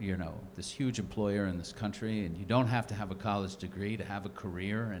 We're, this huge employer in this country, and you don't have to have a college degree to have a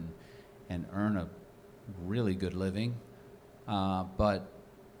career and earn a really good living. But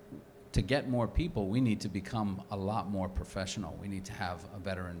to get more people, we need to become a lot more professional. We need to have a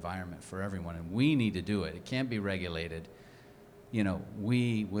better environment for everyone, and we need to do it. It can't be regulated.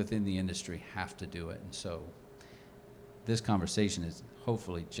 We within the industry have to do it. And so this conversation is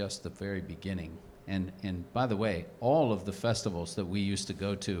hopefully just the very beginning. And by the way, all of the festivals that we used to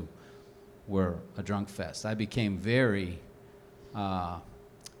go to were a drunk fest. I became very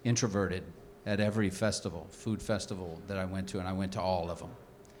introverted at every festival, food festival that I went to, and I went to all of them.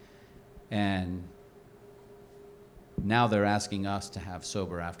 And now they're asking us to have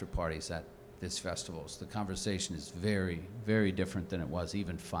sober after parties at these festivals. The conversation is very, very different than it was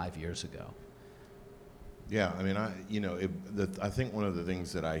even 5 years ago. Yeah, I mean, I think one of the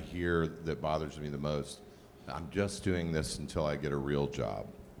things that I hear that bothers me the most, I'm just doing this until I get a real job.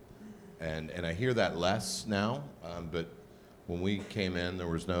 And I hear that less now, but when we came in, there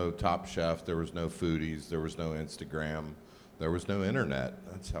was no Top Chef, there was no Foodies, there was no Instagram, there was no internet.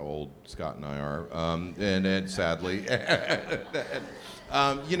 That's how old Scott and I are, and sadly.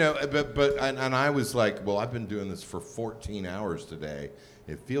 And I was like, well, I've been doing this for 14 hours today.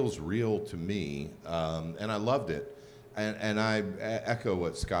 It feels real to me, and I loved it. And I echo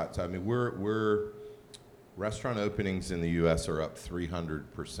what Scott said. I mean, we're restaurant openings in the U.S. are up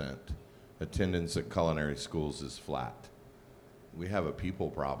 300%. Attendance at culinary schools is flat. We have a people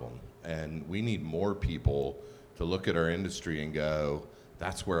problem, and we need more people to look at our industry and go,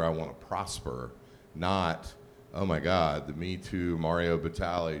 that's where I want to prosper, not, oh my God, the Me Too, Mario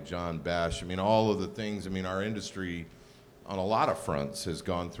Batali, John Besh. I mean, all of the things. I mean, our industry on a lot of fronts has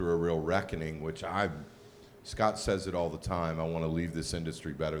gone through a real reckoning, which Scott says it all the time, I want to leave this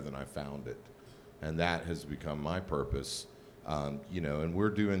industry better than I found it. And that has become my purpose. And we're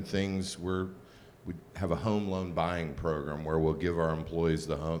doing things, we have a home loan buying program where we'll give our employees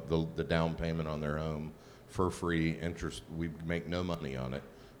the down payment on their home for free interest. We make no money on it.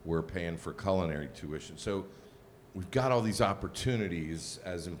 We're paying for culinary tuition. So we've got all these opportunities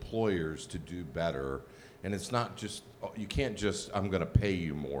as employers to do better. And it's not just, you can't just, I'm going to pay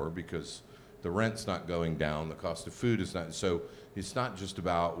you more, because the rent's not going down, the cost of food is not. So it's not just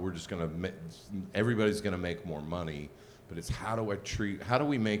about everybody's going to make more money, but it's how do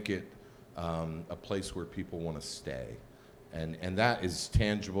we make it a place where people want to stay? And that is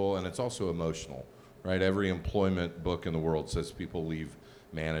tangible, and it's also emotional, right? Every employment book in the world says people leave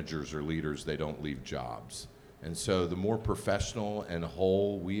managers or leaders, they don't leave jobs. And so the more professional and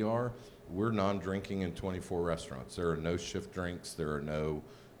whole we are, we're non-drinking in 24 restaurants. There are no shift drinks.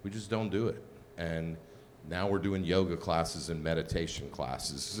 We just don't do it. And now we're doing yoga classes and meditation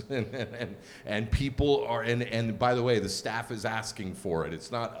classes. and people are, and by the way, the staff is asking for it.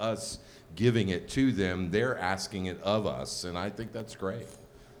 It's not us giving it to them. They're asking it of us. And I think that's great.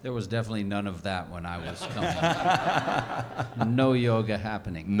 There was definitely none of that when I was coming. No yoga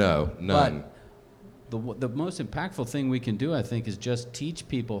happening. No, none. But the most impactful thing we can do, I think, is just teach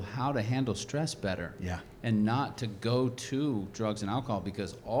people how to handle stress better. Yeah. And not to go to drugs and alcohol,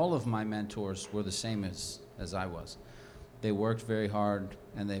 because all of my mentors were the same as I was. They worked very hard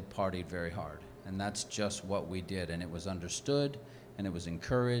and they partied very hard. And that's just what we did. And it was understood and it was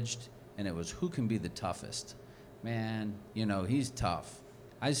encouraged, and it was, who can be the toughest? Man, he's tough.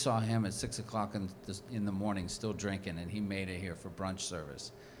 I saw him at 6 o'clock in the morning still drinking, and he made it here for brunch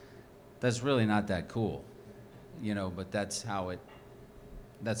service. That's really not that cool, but that's how it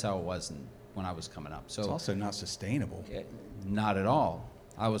was when I was coming up. So it's also not sustainable. Not at all.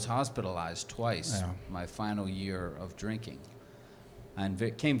 I was hospitalized twice my final year of drinking,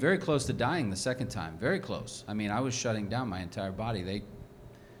 and came very close to dying the second time. Very close. I mean, I was shutting down my entire body. They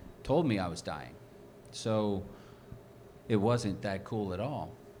told me I was dying. So it wasn't that cool at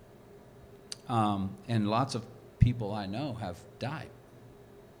all. And lots of people I know have died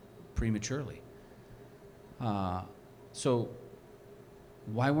prematurely. So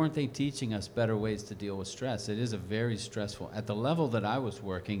why weren't they teaching us better ways to deal with stress? It is a very stressful, at the level that I was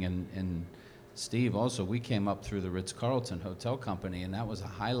working, and Steve also, we came up through the Ritz-Carlton Hotel Company, and that was a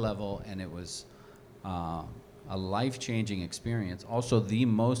high level, and it was a life-changing experience. Also the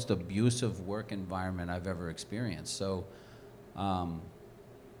most abusive work environment I've ever experienced. So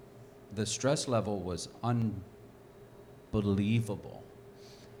the stress level was unbelievable,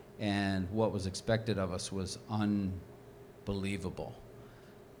 and what was expected of us was unbelievable.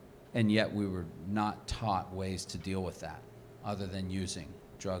 And yet we were not taught ways to deal with that other than using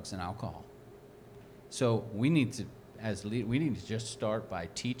drugs and alcohol. So we need to, we need to just start by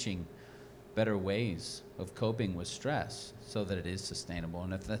teaching better ways of coping with stress so that it is sustainable.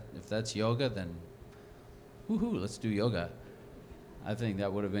 And if that's yoga, then woohoo, let's do yoga. I think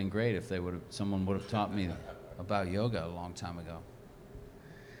that would have been great if someone would have taught me about yoga a long time ago.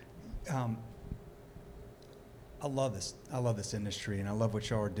 I love this. I love this industry, and I love what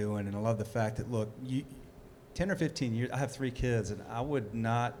y'all are doing, and I love the fact that, look, 10 or 15 years, I have 3 kids, and I would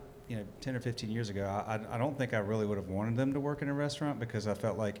not, 10 or 15 years ago, I don't think I really would have wanted them to work in a restaurant, because I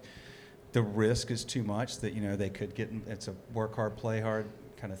felt like the risk is too much, that, they could get, it's a work hard, play hard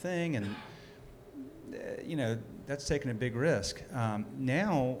kind of thing, and, that's taking a big risk.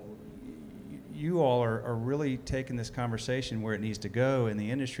 Now, you all are really taking this conversation where it needs to go, and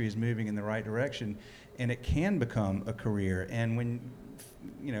the industry is moving in the right direction, and it can become a career. And when,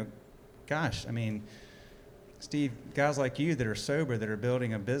 Steve, guys like you that are sober, that are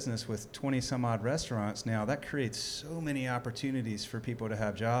building a business with 20 some odd restaurants now, that creates so many opportunities for people to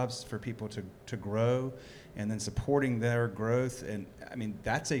have jobs, for people to grow, and then supporting their growth. And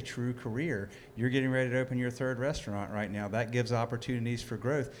that's a true career. You're getting ready to open your 3rd restaurant right now. That gives opportunities for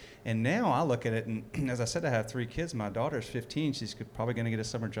growth. And now I look at it, and as I said, I have 3 kids. My daughter's 15. She's probably going to get a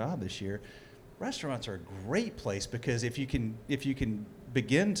summer job this year. Restaurants are a great place, because if you can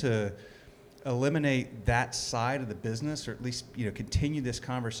begin to eliminate that side of the business, or at least continue this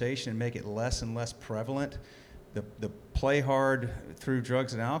conversation and make it less and less prevalent, the play hard through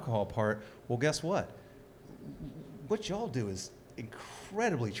drugs and alcohol part, well, guess what y'all do is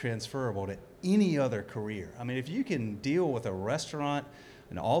incredibly transferable to any other career. If you can deal with a restaurant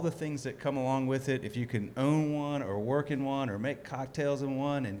and all the things that come along with it, if you can own one or work in one or make cocktails in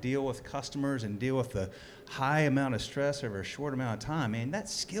one and deal with customers and deal with the high amount of stress over a short amount of time, that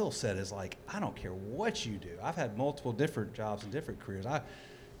skill set is like, I don't care what you do. I've had multiple different jobs and different careers.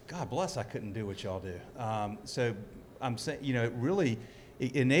 God bless, I couldn't do what y'all do. So I'm saying,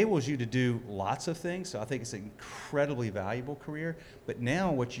 it enables you to do lots of things. So I think it's an incredibly valuable career. But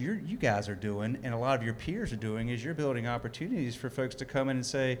now what you guys are doing, and a lot of your peers are doing, is you're building opportunities for folks to come in and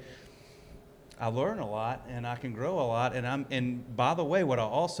say, I learn a lot and I can grow a lot. And by the way, what I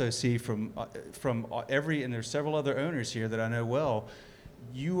also see from and there's several other owners here that I know well,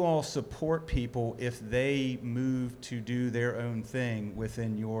 you all support people if they move to do their own thing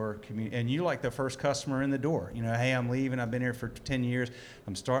within your community. And you like the first customer in the door. Hey, I'm leaving. I've been here for 10 years.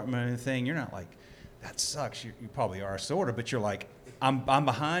 I'm starting my own thing. You're not like, that sucks. You probably are sort of, but you're like, I'm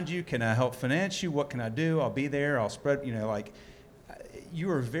behind you. Can I help finance you? What can I do? I'll be there. I'll spread, you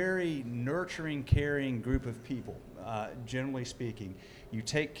are a very nurturing, caring group of people, generally speaking. You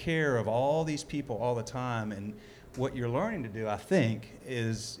take care of all these people all the time, and what you're learning to do, I think,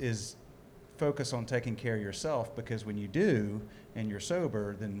 is focus on taking care of yourself, because when you do and you're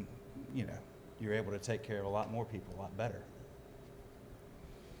sober, then you're able to take care of a lot more people a lot better.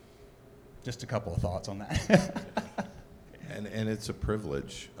 Just a couple of thoughts on that. And it's a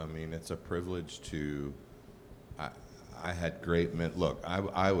privilege. It's a privilege to. I had great men. Look,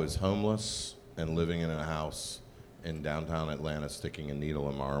 I was homeless and living in a house in downtown Atlanta, sticking a needle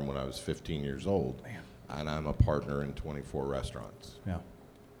in my arm when I was 15 years old. Man. And I'm a partner in 24 restaurants. Yeah.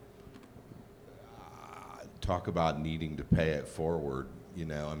 Talk about needing to pay it forward.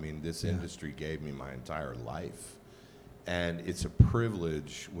 This industry gave me my entire life. And it's a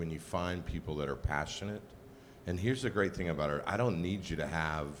privilege when you find people that are passionate. And here's the great thing about it. I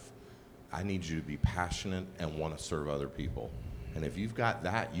need you to be passionate and want to serve other people. And if you've got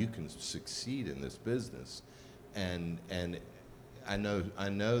that, you can succeed in this business. And I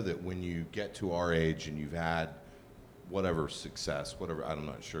know that when you get to our age and you've had whatever success, I'm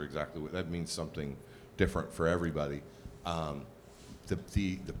not sure exactly what that means, something different for everybody.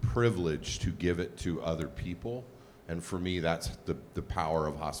 The privilege to give it to other people, and for me, that's the power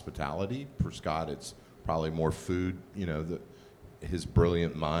of hospitality. For Scott, it's probably more food, his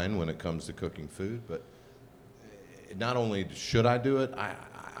brilliant mind when it comes to cooking food, but not only should I do it,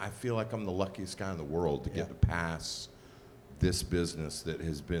 I feel like I'm the luckiest guy in the world to get to pass this business that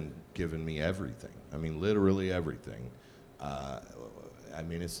has been giving me everything. I mean, literally everything. I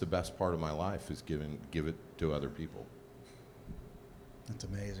mean, it's the best part of my life is give it to other people. That's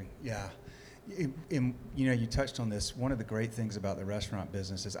amazing. Yeah. You know, you touched on this. One of the great things about the restaurant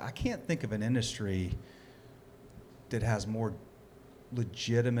business is I can't think of an industry that has more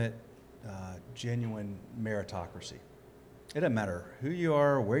legitimate, genuine meritocracy. It doesn't matter who you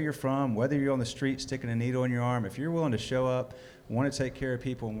are, where you're from, whether you're on the street sticking a needle in your arm. If you're willing to show up, want to take care of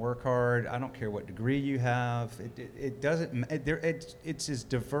people and work hard, I don't care what degree you have. It doesn't. It's as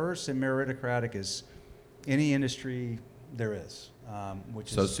diverse and meritocratic as any industry there is.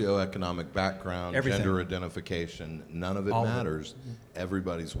 Which is socioeconomic background, everything. Gender identification, none of it All of it. matters.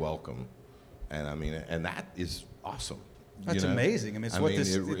 Everybody's welcome, and I mean, and that is awesome. That's amazing. I mean,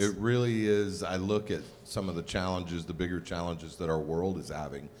 it really is. I look at some of the challenges, the bigger challenges that our world is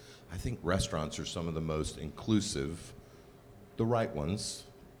having. I think restaurants are some of the most inclusive, the right ones.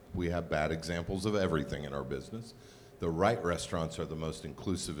 We have bad examples of everything in our business. The right restaurants are the most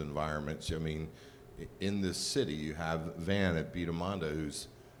inclusive environments. I mean, in this city, you have Van at Beatamanda, who's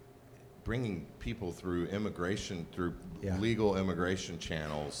bringing people through immigration, through legal immigration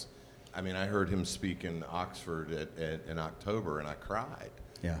channels. I mean, I heard him speak in Oxford in October, and I cried.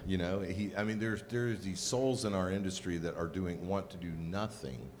 Yeah. You know, there's these souls in our industry that want to do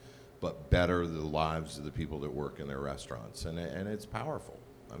nothing but better the lives of the people that work in their restaurants, and it's powerful.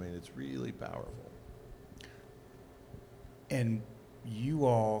 I mean, it's really powerful. And you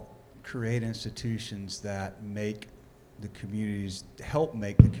all create institutions that help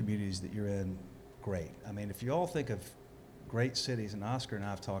make the communities that you're in great. I mean, if you all think of great cities, and Oscar and I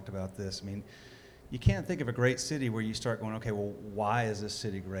have talked about this, I mean, you can't think of a great city where you start going, okay, well, why is this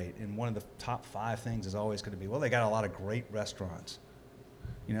city great? And one of the top 5 things is always going to be, well, they got a lot of great restaurants.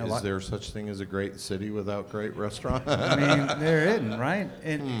 You know, is there such thing as a great city without great restaurants? I mean, there isn't, right?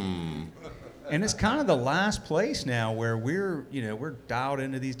 And it's kind of the last place now where we're dialed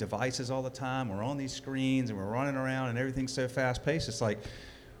into these devices all the time. We're on these screens and we're running around and everything's so fast paced. It's like,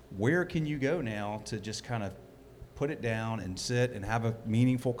 where can you go now to just kind of put it down and sit and have a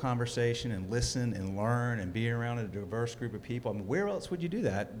meaningful conversation and listen and learn and be around a diverse group of people? I mean, where else would you do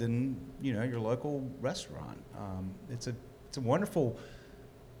that than, your local restaurant? It's a wonderful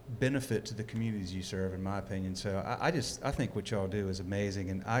benefit to the communities you serve, in my opinion. So I think what y'all do is amazing.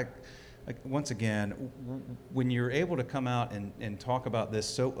 And once again, when you're able to come out and talk about this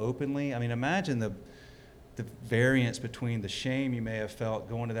so openly, I mean, imagine the variance between the shame you may have felt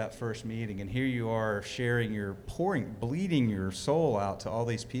going to that first meeting, and here you are sharing bleeding your soul out to all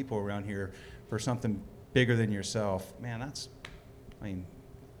these people around here for something bigger than yourself. Man, I think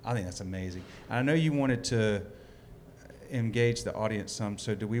that's amazing. And I know you wanted to engage the audience some,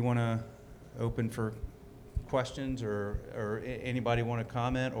 so do we want to open for questions or anybody want to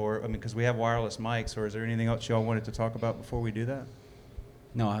comment? Or, because we have wireless mics, or is there anything else y'all wanted to talk about before we do that?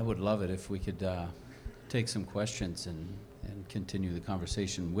 No, I would love it if we could take some questions and continue the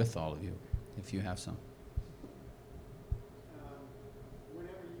conversation with all of you, if you have some.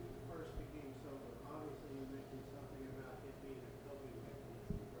 Whenever you first became sober, obviously you mentioned something about it being a coping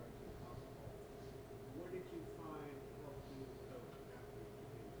mechanism for drugs and alcohol. What did you find helped you cope after you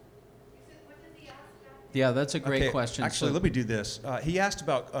became sober? What does he ask about? Yeah, that's a great question. Actually, let me do this. He asked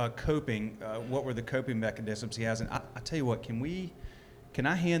about coping. What were the coping mechanisms he has? And I tell you what, can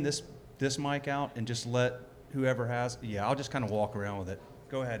I hand this mic out and just let whoever has? Yeah, I'll just kind of walk around with it.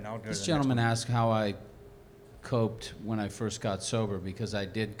 Go ahead, and I'll go. This to the gentleman next one. asked how I coped when I first got sober, because I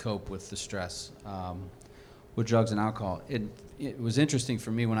did cope with the stress with drugs and alcohol. It was interesting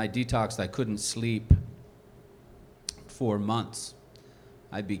for me when I detoxed. I couldn't sleep for months.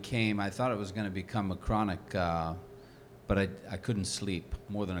 I thought it was going to become a chronic, but I couldn't sleep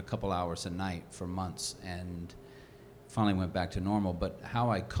more than a couple hours a night for months, and finally went back to normal. But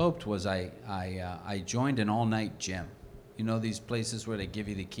how I coped was I joined an all-night gym. You know these places where they give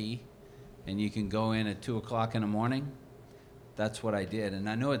you the key and you can go in at 2 o'clock in the morning? That's what I did. And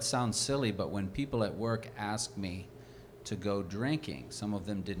I know it sounds silly, but when people at work asked me to go drinking, some of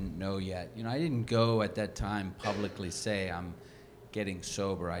them didn't know yet. I didn't go at that time publicly say I'm getting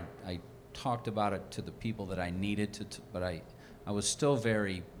sober. I talked about it to the people that I needed to, but I was still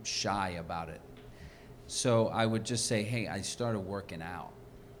very shy about it. So I would just say, hey, I started working out,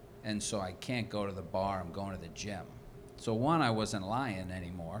 and so I can't go to the bar, I'm going to the gym. So one, I wasn't lying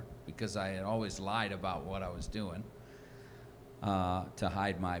anymore, because I had always lied about what I was doing to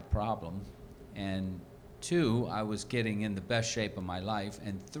hide my problem. And 2, I was getting in the best shape of my life.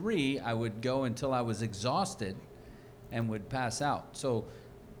 And 3, I would go until I was exhausted and would pass out. So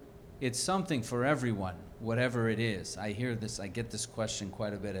it's something for everyone, whatever it is. I get this question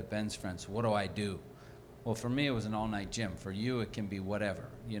quite a bit at Ben's Friends. What do I do? Well, for me, it was an all-night gym. For you, it can be whatever.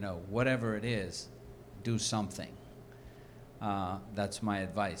 Whatever it is, do something. That's my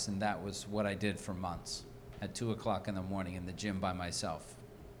advice, and that was what I did for months at 2 o'clock in the morning in the gym by myself.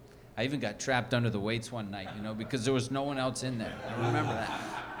 I even got trapped under the weights one night, because there was no one else in there. I remember that.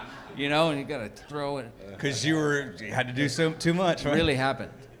 And you got to throw it. Because you had to do too much, It right? really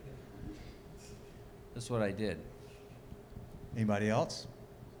happened. That's what I did. Anybody else?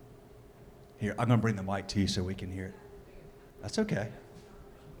 Here, I'm going to bring the mic to you so we can hear it. That's okay.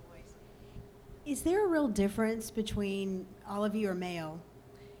 Is there a real difference between, all of you are male,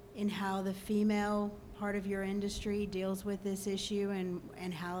 in how the female part of your industry deals with this issue,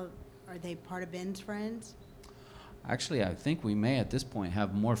 and how are they part of Ben's Friends? Actually, I think we may at this point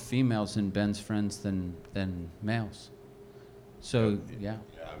have more females in Ben's Friends than males. So, yeah.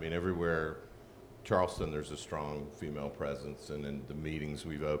 I mean, everywhere, Charleston, there's a strong female presence, and in the meetings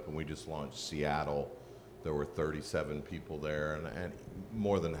we've opened, we just launched Seattle. There were 37 people there, and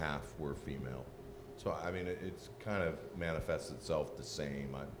more than half were female. So, I mean, it's kind of manifests itself the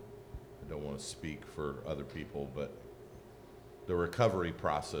same. I don't want to speak for other people, but the recovery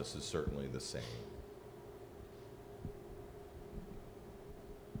process is certainly the same.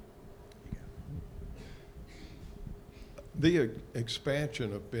 The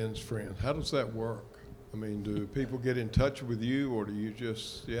expansion of Ben's Friends, how does that work? I mean, do people get in touch with you, or do you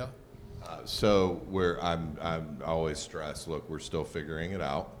just, yeah? So I always stress, look, we're still figuring it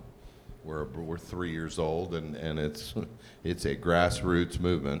out. We're 3 years old, and it's a grassroots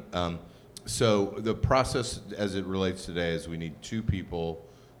movement. So the process as it relates today is we need 2 people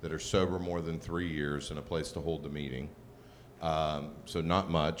that are sober more than 3 years and a place to hold the meeting. So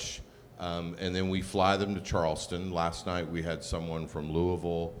not much. And then we fly them to Charleston. Last night we had someone from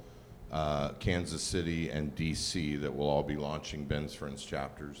Louisville, Kansas City, and DC that will all be launching Ben's Friends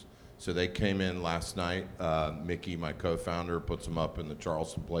chapters. So they came in last night. Mickey, my co-founder, puts them up in the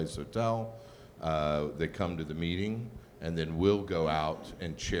Charleston Place Hotel. They come to the meeting, and then we'll go out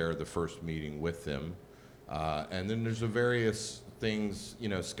and chair the first meeting with them. And then there's various things,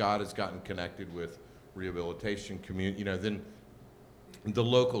 Scott has gotten connected with rehabilitation community, then the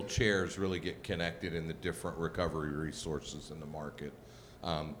local chairs really get connected in the different recovery resources in the market.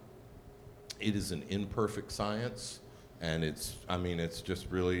 It is an imperfect science, and it's just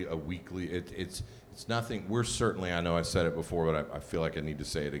really a weekly, it's nothing, we're certainly, I know I said it before, but I feel like I need to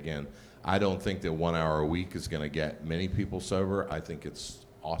say it again. I don't think that 1 hour a week is gonna get many people sober. I think it's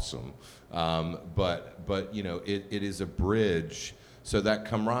awesome. But it is a bridge, so that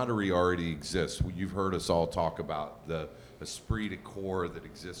camaraderie already exists. You've heard us all talk about the esprit de corps that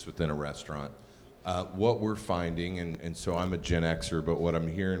exists within a restaurant. What we're finding, and so I'm a Gen Xer, but what I'm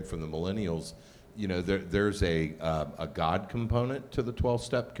hearing from the millennials, there's a God component to the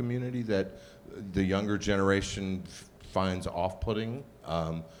 12-step community that the younger generation finds off-putting.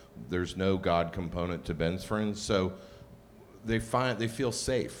 There's no God component to Ben's Friends, so they feel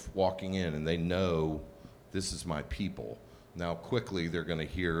safe walking in, and they know this is my people. Now, quickly they're going to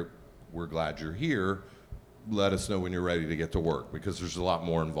hear, "We're glad you're here. Let us know when you're ready to get to work," because there's a lot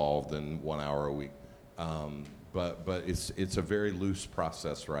more involved than 1 hour a week. But it's a very loose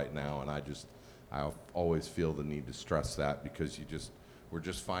process right now, and I always feel the need to stress that, because we're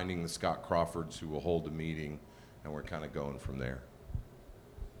just finding the Scott Crawfords who will hold a meeting, and we're kind of going from there.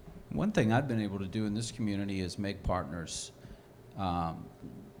 One thing I've been able to do in this community is make partners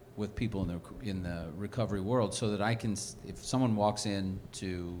with people in the recovery world, so that I can, if someone walks in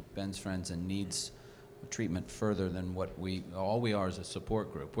to Ben's Friends and needs treatment further than all we are is a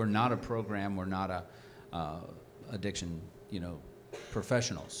support group. We're not a program, we're not a addiction,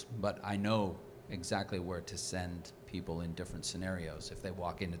 professionals, but I know exactly where to send people in different scenarios if they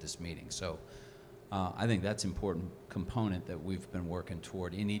walk into this meeting. So I think that's an important component that we've been working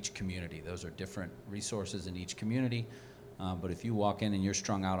toward in each community. Those are different resources in each community, but if you walk in and you're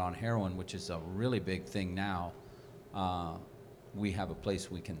strung out on heroin, which is a really big thing now, we have a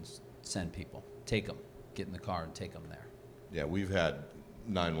place we can send people, take them, get in the car and take them there. Yeah, we've had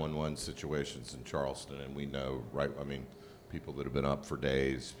 911 situations in Charleston, and we know, people that have been up for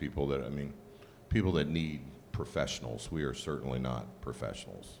days, people that need professionals. We are certainly not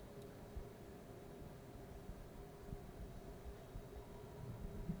professionals.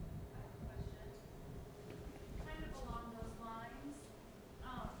 Kind of along those lines.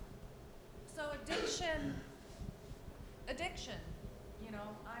 So addiction,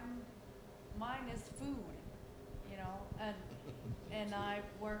 mine is food. and I've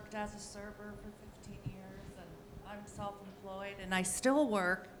worked as a server for 15 years, and I'm self-employed, and I still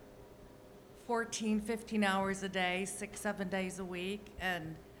work 14, 15 hours a day, 6, 7 days a week,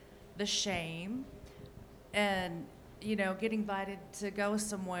 and the shame, and, you know, getting invited to go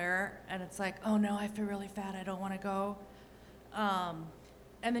somewhere, and it's like, oh no, I feel really fat, I don't want to go.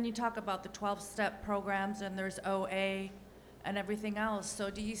 And then you talk about the 12-step programs, and there's OA and everything else. So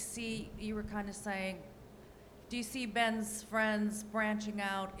do you see, you were kind of saying, do you see Ben's friends branching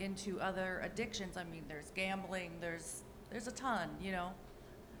out into other addictions? I mean, there's gambling, there's a ton, you know?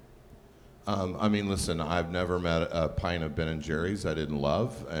 I mean, listen, I've never met a pint of Ben and Jerry's I didn't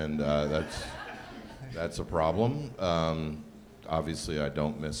love, and that's a problem. Obviously, I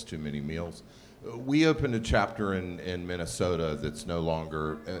don't miss too many meals. We opened a chapter in Minnesota that's no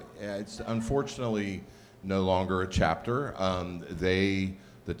longer, it's unfortunately no longer a chapter.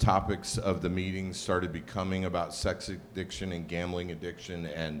 The topics of the meetings started becoming about sex addiction and gambling addiction,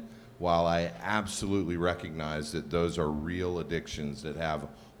 and while I absolutely recognize that those are real addictions that have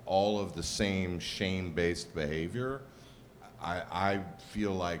all of the same shame-based behavior, I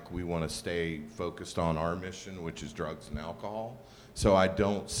feel like we want to stay focused on our mission, which is drugs and alcohol. So I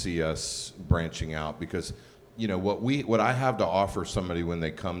don't see us branching out because, you know, what I have to offer somebody when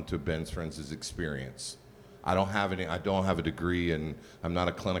they come to Ben's Friends is experience. I don't have a degree, and I'm not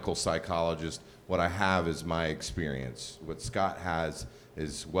a clinical psychologist. What I have is my experience. What Scott has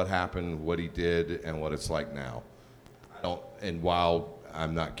is what happened, what he did, and what it's like now. And while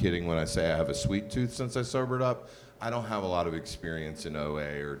I'm not kidding when I say I have a sweet tooth since I sobered up, I don't have a lot of experience in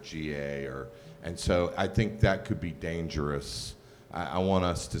OA or GA, and so I think that could be dangerous. I want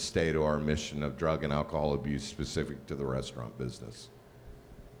us to stay to our mission of drug and alcohol abuse specific to the restaurant business.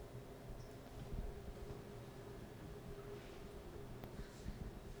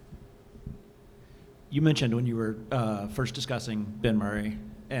 You mentioned when you were first discussing Ben Murray,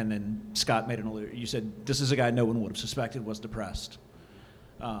 and then Scott made an allusion. You said, this is a guy no one would have suspected was depressed.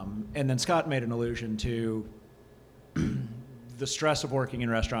 And then Scott made an allusion to the stress of working in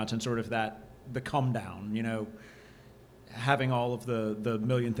restaurants and sort of the come down, you know, having all of the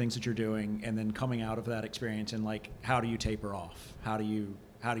million things that you're doing and then coming out of that experience and like, how do you taper off? How do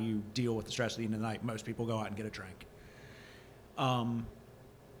you deal with the stress at the end of the night? Most people go out and get a drink.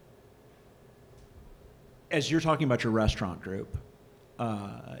 As you're talking about your restaurant group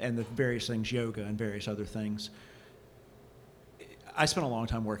and the various things, yoga and various other things, I spent a long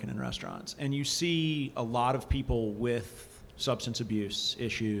time working in restaurants, and you see a lot of people with substance abuse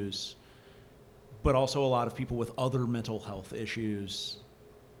issues, but also a lot of people with other mental health issues,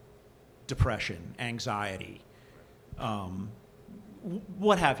 depression, anxiety,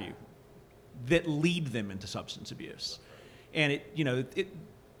 what have you, that lead them into substance abuse. And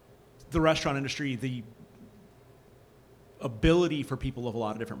the restaurant industry, the ability for people of a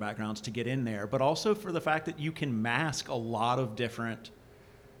lot of different backgrounds to get in there, but also for the fact that you can mask a lot of different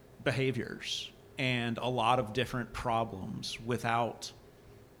behaviors and a lot of different problems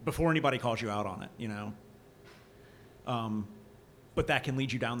before anybody calls you out on it, you know. But that can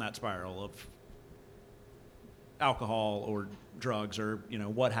lead you down that spiral of alcohol or drugs or, you know,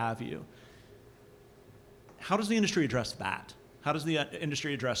 what have you. How does the industry address that? How does the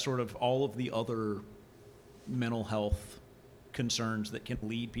industry address sort of all of the other mental health concerns that can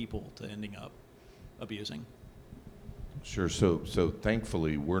lead people to ending up abusing? Sure. So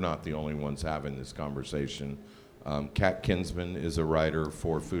thankfully, we're not the only ones having this conversation. Kat Kinsman is a writer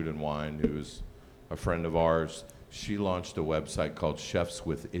for Food and Wine who is a friend of ours. She launched a website called Chefs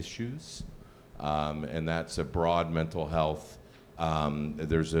with Issues, and that's a broad mental health.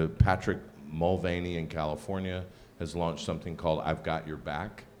 There's a Patrick Mulvaney in California has launched something called I've Got Your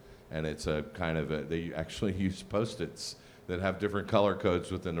Back, and it's a kind of they actually use Post-its that have different color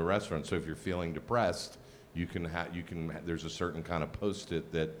codes within the restaurant. So if you're feeling depressed, there's a certain kind of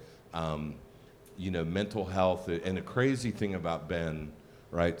Post-it that, mental health. And the crazy thing about Ben,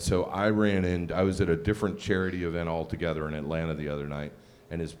 right? So I was at a different charity event altogether in Atlanta the other night,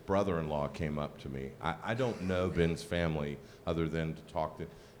 and his brother-in-law came up to me. I don't know Ben's family other than to talk to,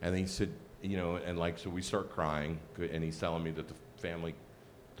 and he said, so we start crying, and he's telling me that the family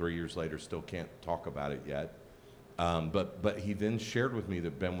 3 years later still can't talk about it yet. But he then shared with me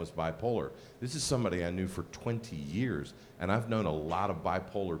that Ben was bipolar. This is somebody I knew for 20 years, and I've known a lot of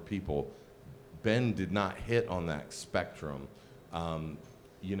bipolar people. Ben did not hit on that spectrum. I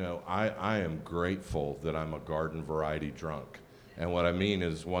am grateful that I'm a garden variety drunk. And what I mean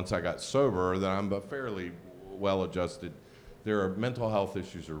is once I got sober, then I'm a fairly well-adjusted. Mental health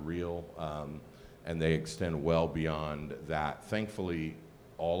issues are real, and they extend well beyond that. Thankfully,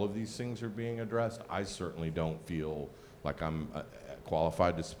 all of these things are being addressed. I certainly don't feel like I'm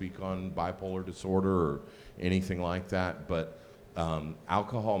qualified to speak on bipolar disorder or anything like that, but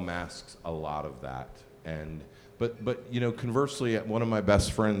alcohol masks a lot of that. And but you know, conversely, one of my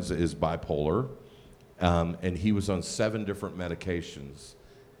best friends is bipolar, and he was on 7 different medications,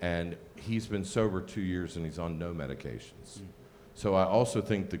 and he's been sober 2 years and he's on no medications. So I also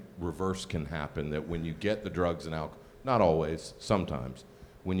think the reverse can happen, that when you get the drugs and alcohol, not always, sometimes,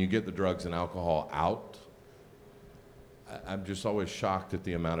 when you get the drugs and alcohol out, I'm just always shocked at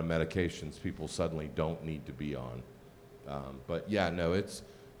the amount of medications people suddenly don't need to be on. But yeah, no,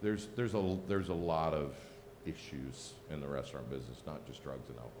 there's a lot of issues in the restaurant business, not just drugs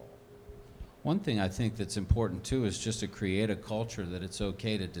and alcohol. One thing I think that's important too is just to create a culture that it's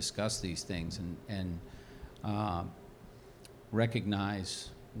okay to discuss these things and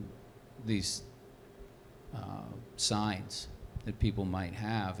recognize these signs that people might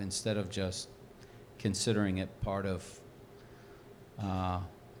have, instead of just considering it part of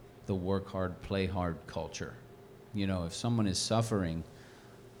the work hard, play hard culture. You know, if someone is suffering,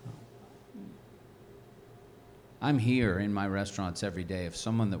 I'm here in my restaurants every day. If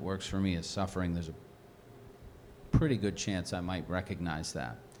someone that works for me is suffering, there's a pretty good chance I might recognize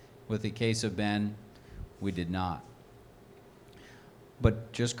that. With the case of Ben, we did not.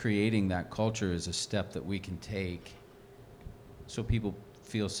 But just creating that culture is a step that we can take so people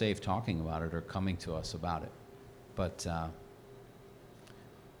feel safe talking about it or coming to us about it. But,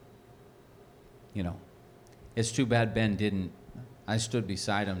 you know, it's too bad Ben didn't. I stood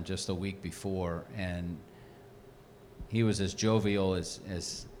beside him just a week before, and he was as jovial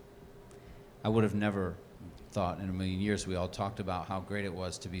as I would have never thought in a million years. We all talked about how great it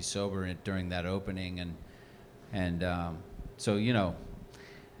was to be sober during that opening, and so, you know,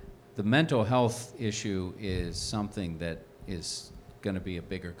 the mental health issue is something that is going to be a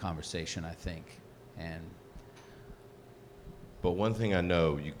bigger conversation, I think. But one thing I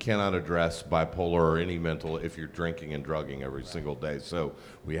know, you cannot address bipolar or any mental if you're drinking and drugging every single day. So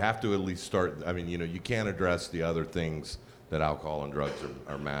we have to at least start. I mean, you know, you can't address the other things that alcohol and drugs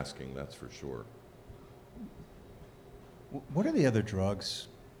are masking, that's for sure. What are the other drugs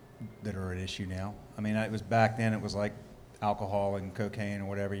that are at issue now? I mean, it was back then, it was like alcohol and cocaine or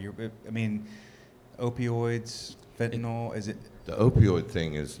whatever. I mean, opioids, fentanyl, is it? The opioid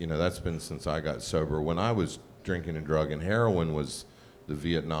thing is, you know, that's been since I got sober. When I was drinking and drugging, heroin was the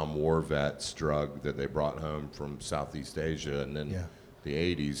Vietnam War vets' drug that they brought home from Southeast Asia, and then the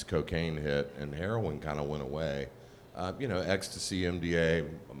 80s, cocaine hit, and heroin kind of went away. You know, ecstasy, MDA,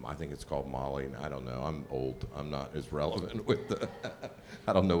 I think it's called Molly. I don't know. I'm old. I'm not as relevant with the,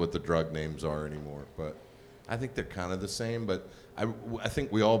 I don't know what the drug names are anymore, but I think they're kind of the same. But I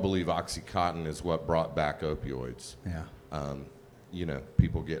think we all believe OxyContin is what brought back opioids. Yeah. You know,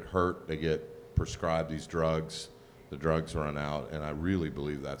 people get hurt, they get prescribed these drugs, the drugs run out, and I really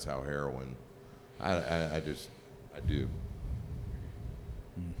believe that's how heroin, I do.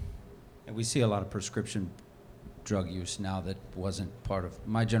 And we see a lot of prescription drug use now that wasn't part of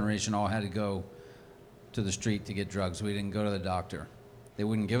my generation. All had to go to the street to get drugs. We didn't go to the doctor. They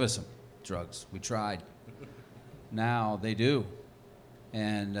wouldn't give us drugs. We tried. Now they do,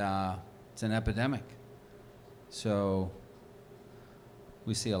 and it's an epidemic. So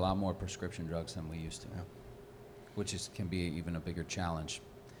we see a lot more prescription drugs than we used to, which can be even a bigger challenge,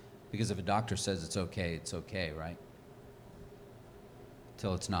 because if a doctor says it's okay, right?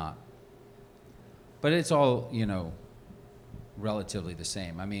 Till it's not. But it's all, you know, relatively the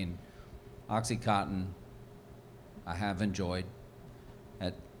same. I mean, OxyContin, I have enjoyed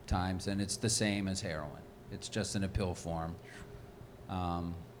at times, and it's the same as heroin. It's just in a pill form.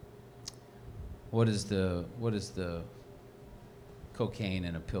 What is the cocaine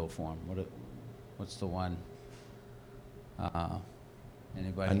in a pill form? What's the one?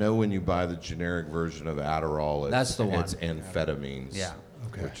 Anybody? I know when you buy the generic version of Adderall, that's the one. It's amphetamines. Yeah.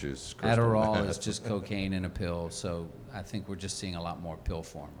 Okay. Which is Adderall is just cocaine in a pill, so I think we're just seeing a lot more pill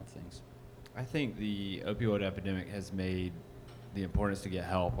form of things. I think the opioid epidemic has made the importance to get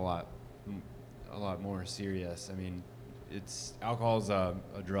help a lot more serious. I mean, alcohol is a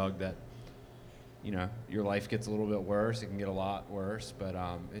drug that, you know, your life gets a little bit worse. It can get a lot worse, but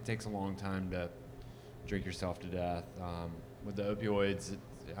it takes a long time to drink yourself to death. With the opioids,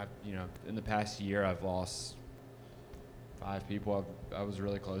 you know, in the past year, I've lost 5 people I was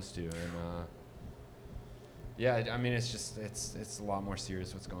really close to, and yeah, I mean, it's a lot more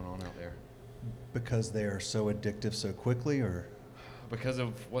serious what's going on out there. Because they are so addictive so quickly, or? Because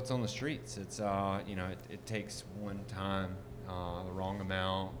of what's on the streets. It's, you know, it takes one time, the wrong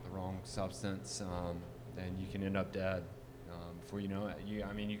amount, the wrong substance, and you can end up dead before you know it.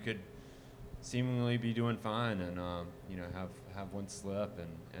 You could seemingly be doing fine and have one slip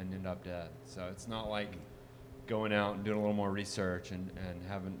and end up dead. So it's not like going out and doing a little more research and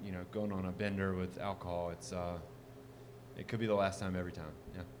having going on a bender with alcohol. It's it could be the last time every time.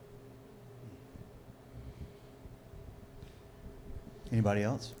 Yeah. Anybody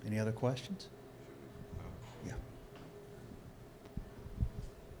else? Any other questions? Yeah.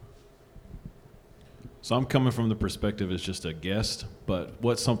 So I'm coming from the perspective as just a guest, but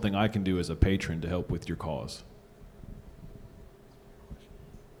what's something I can do as a patron to help with your cause?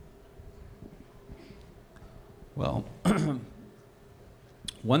 Well,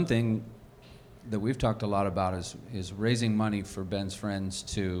 one thing that we've talked a lot about is raising money for Ben's Friends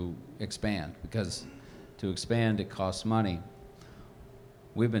to expand, because to expand it costs money.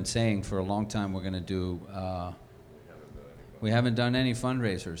 We've been saying for a long time we're going to do, we haven't done any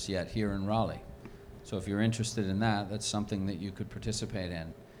fundraisers yet here in Raleigh. So if you're interested in that, that's something that you could participate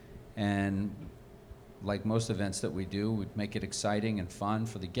in. And like most events that we do, we'd make it exciting and fun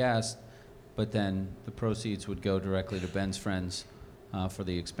for the guests, but then the proceeds would go directly to Ben's Friends for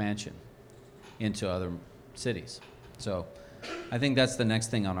the expansion into other cities. So I think that's the next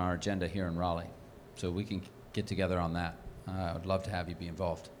thing on our agenda here in Raleigh. So we can get together on that. I would love to have you be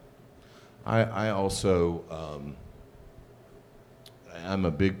involved. I also, I'm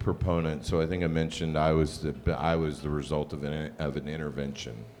a big proponent. So I think I mentioned I was the result of an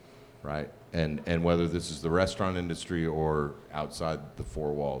intervention, right? And whether this is the restaurant industry or outside the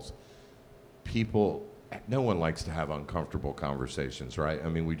four walls, people, no one likes to have uncomfortable conversations, right? I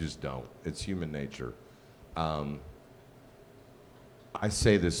mean, we just don't. It's human nature. I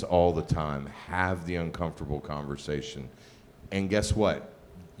say this all the time: have the uncomfortable conversation. And guess what?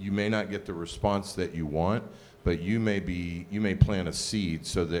 You may not get the response that you want, but you may plant a seed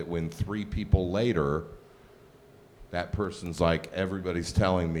so that when 3 people later, that person's like, everybody's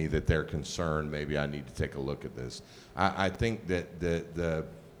telling me that they're concerned, maybe I need to take a look at this. I think that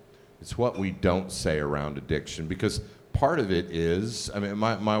it's what we don't say around addiction, because part of it is, I mean,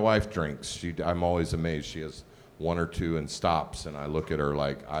 my wife drinks. I'm always amazed. She has 1 or 2 and stops, and I look at her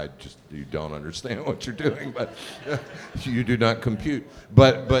like, you don't understand what you're doing, but you do not compute.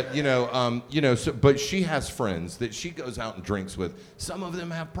 But but she has friends that she goes out and drinks with. Some of them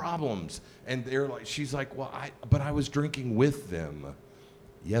have problems, and she's like, well, but I was drinking with them.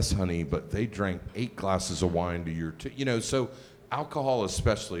 Yes, honey, but they drank 8 glasses of wine to your 2. So alcohol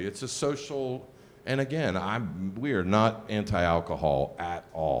especially, it's a social, and again, we are not anti-alcohol at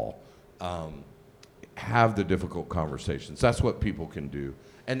all. Have the difficult conversations. That's what people can do.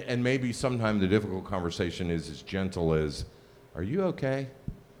 And maybe sometimes the difficult conversation is as gentle as, are you okay?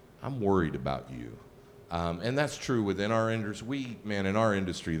 I'm worried about you. And that's true within our industry. In our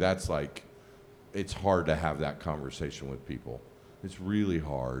industry, that's like, it's hard to have that conversation with people. It's really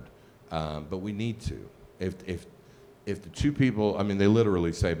hard, but we need to. If the 2 people, I mean, they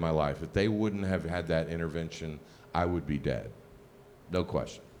literally saved my life. If they wouldn't have had that intervention, I would be dead. No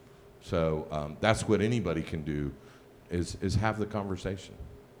question. So that's what anybody can do, is have the conversation.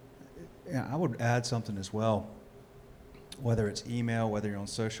 Yeah, I would add something as well. Whether it's email, whether you're on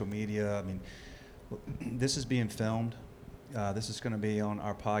social media, I mean, this is being filmed. This is going to be on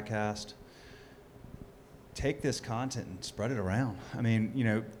our podcast. Take this content and spread it around. I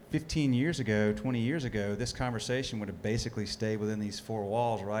mean, 15 years ago, 20 years ago, this conversation would have basically stayed within these 4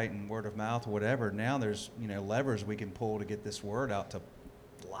 walls, right, and word of mouth or whatever. Now there's, levers we can pull to get this word out to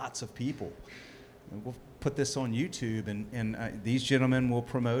lots of people. And we'll put this on YouTube, and these gentlemen will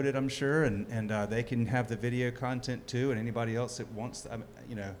promote it, I'm sure, and they can have the video content too, and anybody else that wants,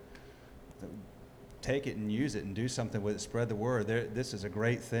 take it and use it and do something with it, spread the word. This is a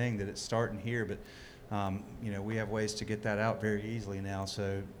great thing that it's starting here, but we have ways to get that out very easily now,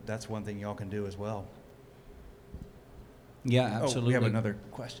 so that's one thing y'all can do as well. Yeah, absolutely. Oh, we have another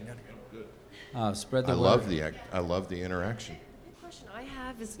question. Spread the word. I love the interaction. The question I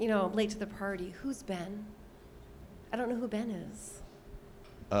have is, I'm late to the party. Who's Ben? I don't know who Ben is.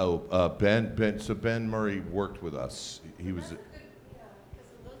 Oh, Ben. So Ben Murray worked with us. He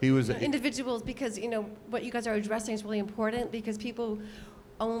was Individuals, because what you guys are addressing is really important, because people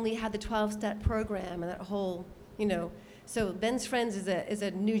only had the 12-step program and that whole, So Ben's Friends is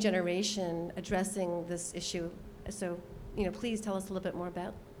a new generation addressing this issue. So, please tell us a little bit more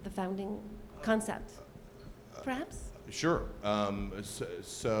about the founding concept, perhaps. Sure.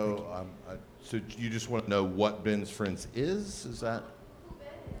 So you just want to know what Ben's Friends is? Is that?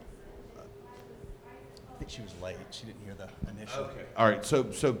 I think she was late. She didn't hear the initial. Okay. All right.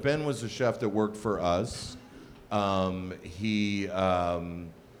 So Ben was a chef that worked for us. I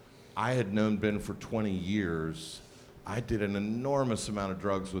had known Ben for 20 years. I did an enormous amount of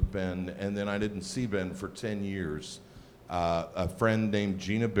drugs with Ben, and then I didn't see Ben for 10 years. A friend named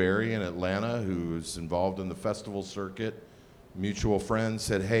Gina Berry in Atlanta, who's involved in the festival circuit, mutual friend,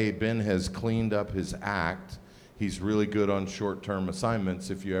 said, hey, Ben has cleaned up his act. He's really good on short-term assignments.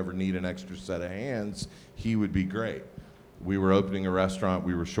 If you ever need an extra set of hands, he would be great. We were opening a restaurant.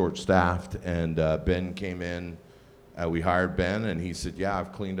 We were short-staffed, and Ben came in. We hired Ben, and he said, yeah,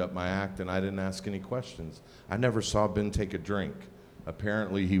 I've cleaned up my act, and I didn't ask any questions. I never saw Ben take a drink.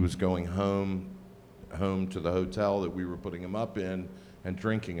 Apparently, he was going home to the hotel that we were putting him up in and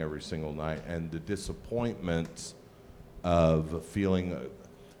drinking every single night. And the disappointment of feeling,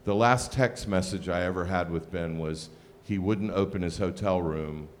 the last text message I ever had with Ben was he wouldn't open his hotel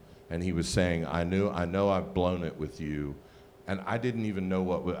room, and he was saying, I know I've blown it with you. And I didn't even know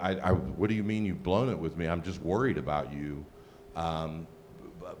what do you mean you've blown it with me? I'm just worried about you.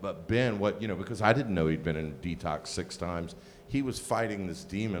 But Ben, because I didn't know he'd been in detox 6 times, he was fighting this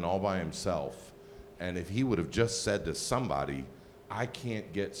demon all by himself. And if he would have just said to somebody, I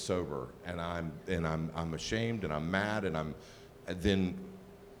can't get sober, and I'm ashamed, and I'm mad, and then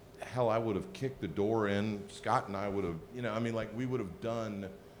hell, I would have kicked the door in. Scott and I would have,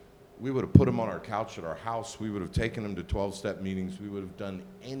 we would have put him on our couch at our house. We would have taken him to 12-step meetings. We would have done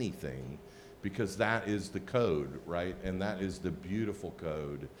anything, because that is the code, right? And that is the beautiful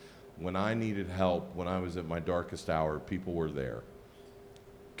code. When I needed help, when I was at my darkest hour, people were there.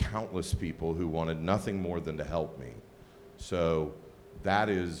 Countless people who wanted nothing more than to help me. So that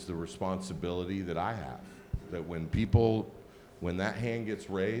is the responsibility that I have, that when that hand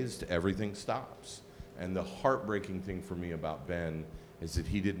gets raised, everything stops. And the heartbreaking thing for me about Ben is that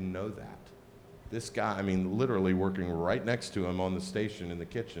he didn't know that. This guy, literally working right next to him on the station in the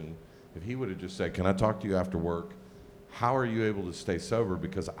kitchen, if he would have just said, can I talk to you after work? How are you able to stay sober?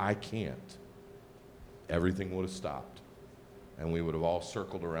 Because I can't. Everything would have stopped. And we would have all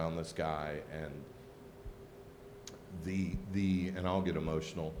circled around this guy, and and I'll get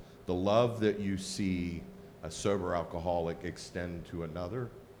emotional, the love that you see a sober alcoholic extend to another,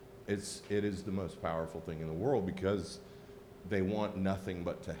 it is the most powerful thing in the world, because they want nothing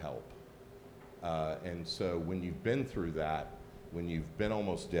but to help. And so when you've been through that, when you've been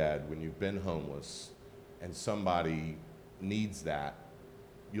almost dead, when you've been homeless, and somebody needs that,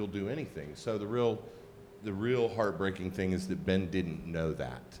 you'll do anything. So the real heartbreaking thing is that Ben didn't know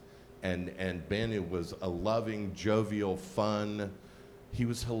that. And Ben, it was a loving, jovial, fun. He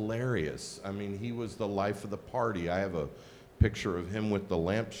was hilarious. He was the life of the party. I have a picture of him with the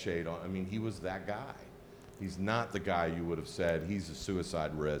lampshade on. He was that guy. He's not the guy you would have said, he's a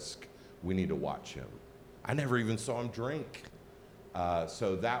suicide risk, we need to watch him. I never even saw him drink.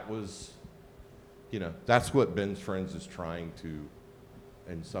 So that was, that's what Ben's Friends is trying to,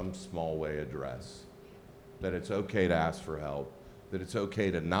 in some small way, address. That it's okay to ask for help, that it's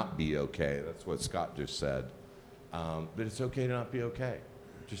okay to not be okay. That's what Scott just said. That it's okay to not be okay.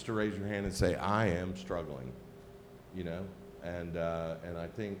 Just to raise your hand and say, I am struggling, And I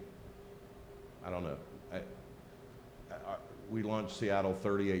think, I don't know. We launched Seattle,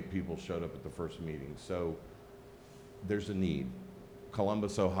 38 people showed up at the first meeting. So there's a need.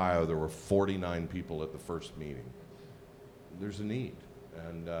 Columbus, Ohio, there were 49 people at the first meeting. There's a need.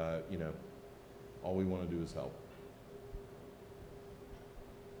 And, all we want to do is help.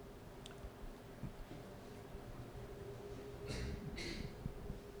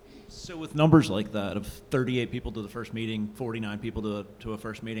 So with numbers like that, of 38 people to the first meeting, 49 people to a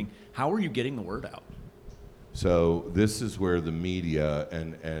first meeting, how are you getting the word out? So this is where the media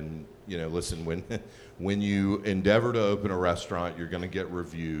and listen, when you endeavor to open a restaurant, you're going to get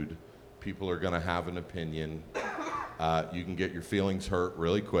reviewed. People are going to have an opinion. You can get your feelings hurt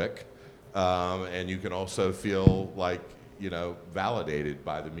really quick, and you can also feel like validated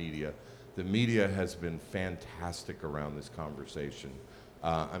by the media. The media has been fantastic around this conversation.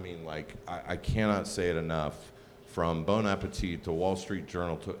 I cannot say it enough. From Bon Appetit to Wall Street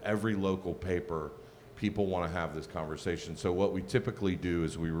Journal to every local paper, people want to have this conversation. So what we typically do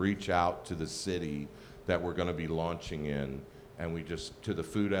is we reach out to the city that we're going to be launching in, and we just, to the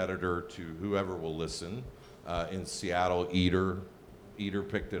food editor, to whoever will listen. In Seattle, Eater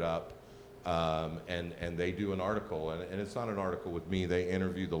picked it up, and they do an article, and it's not an article with me. They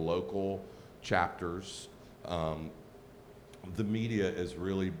interview the local chapters. The media is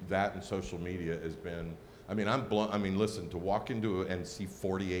really, that, and social media has been, I'm blown. Listen, to walk into and see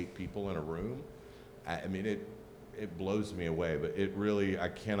 48 people in a room, it blows me away, but it really, I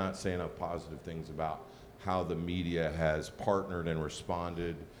cannot say enough positive things about how the media has partnered and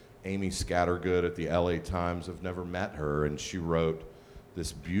responded. Amy Scattergood at the LA Times, I've never met her, and she wrote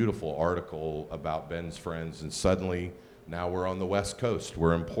this beautiful article about Ben's Friends, and suddenly now we're on the West Coast.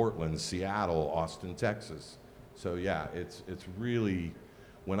 We're in Portland, Seattle, Austin, Texas. So yeah, it's really,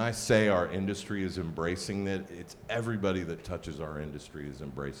 when I say our industry is embracing it, it's everybody that touches our industry is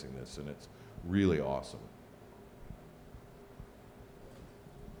embracing this, and it's really awesome.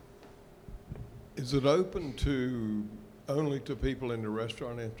 Is it open to only to people in the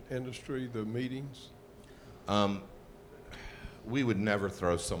restaurant industry, the meetings? We would never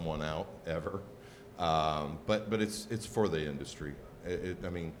throw someone out ever, but it's for the industry. I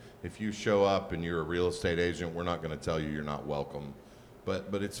mean, if you show up and you're a real estate agent, we're not going to tell you you're not welcome, but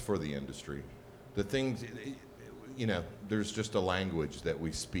it's for the industry. The things, you know, there's just a language that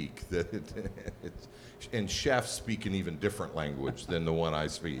we speak and chefs speak an even different language than the one I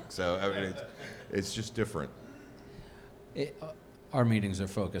speak. So I mean, it's just different. Our meetings are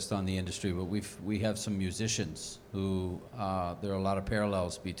focused on the industry, but we have some musicians who there are a lot of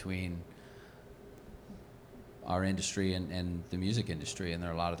parallels between our industry and the music industry, and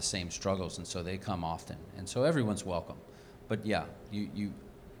there are a lot of the same struggles, and so they come often, and so everyone's welcome. But yeah, you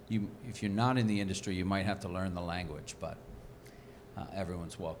if you're not in the industry, you might have to learn the language, but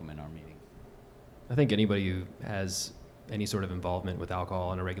everyone's welcome in our meeting. I think anybody who has any sort of involvement with alcohol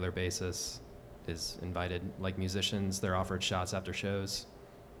on a regular basis is invited. Like musicians, they're offered shots after shows.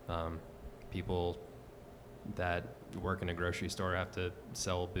 People that work in a grocery store have to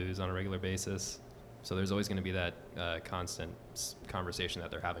sell booze on a regular basis. So there's always going to be that constant conversation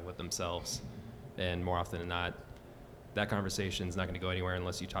that they're having with themselves. And more often than not, that conversation is not going to go anywhere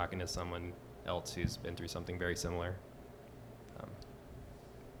unless you're talking to someone else who's been through something very similar.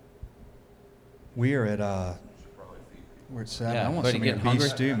 We are at we're at 7. Yeah, I want but some you of your getting beef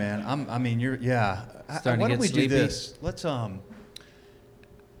hungry? stew, man. I mean, you're Starting why to don't we get do sleepy? this? Let's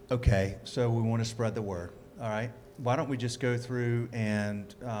okay. So we want to spread the word. All right. Why don't we just go through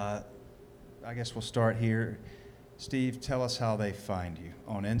and I guess we'll start here. Steve, tell us how they find you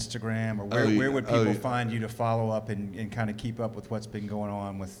on Instagram, or where would people find you to follow up and kind of keep up with what's been going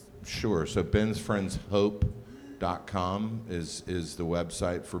on with. Sure. So bensfriendshope.com is the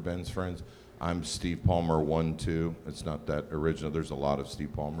website for Ben's Friends. I'm Steve Palmer 1-2. It's not that original. There's a lot of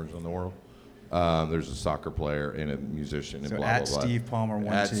Steve Palmers in the world. There's a soccer player and a musician and So blah, at blah, blah. Steve Palmer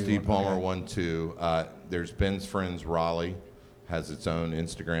 1-2. At Steve Palmer Okay. 1-2. There's Ben's Friends Raleigh, has its own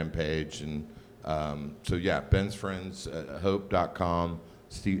Instagram page. And so yeah, Ben's Friends, hope.com,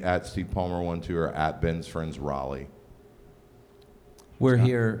 at Steve Palmer 1-2, or at Ben's Friends Raleigh. We're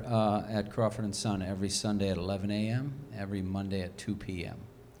here at Crawford & Son every Sunday at 11 a.m., every Monday at 2 p.m.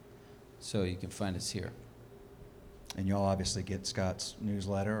 So you can find us here. And y'all obviously get Scott's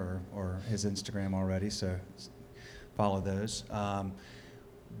newsletter or his Instagram already, so follow those.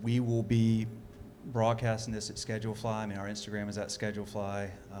 We will be broadcasting this at Schedule Fly. I mean, our Instagram is at Schedule Fly.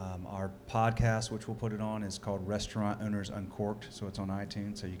 Our podcast, which we'll put it on, is called Restaurant Owners Uncorked, so it's on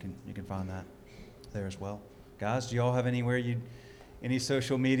iTunes, so you can find that there as well. Guys, do y'all have any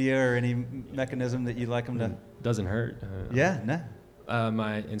social media or any mechanism that you'd like them to? Doesn't hurt. Yeah, no.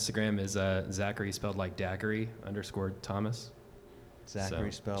 My Instagram is Zachary, spelled like Daiquiri _ Thomas.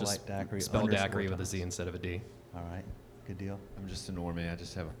 Zachary spelled like Daiquiri. Spell _ Daiquiri with a Thomas. Z instead of a D. All right, good deal. I'm just a normie. I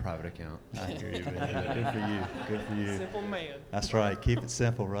just have a private account. I hear you, man. Good for you. Good for you. Simple man. That's right. Keep it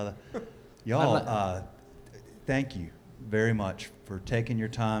simple, brother. Y'all, thank you very much for taking your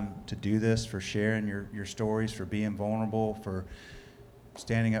time to do this, for sharing your stories, for being vulnerable, for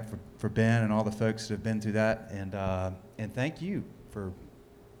standing up for Ben and all the folks that have been through that, and thank you for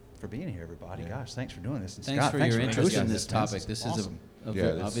being here, everybody. Yeah. Gosh, thanks for doing this. And Thanks Scott, for your interest hosting in this topic. man. This awesome. is Yeah,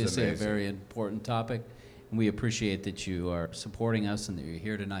 this is obviously a amazing. very important topic, and we appreciate that you are supporting us and that you're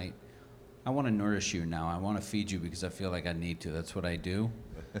here tonight. I want to nourish you now. I want to feed you because I feel like I need to. That's what I do.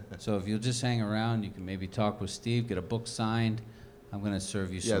 So if you'll just hang around, you can maybe talk with Steve, get a book signed. I'm going to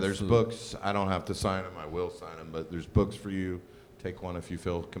serve you some Yeah, there's food. books. I don't have to sign them. I will sign them. But there's books for you. Take one if you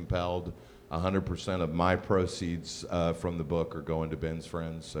feel compelled. 100% of my proceeds from the book are going to Ben's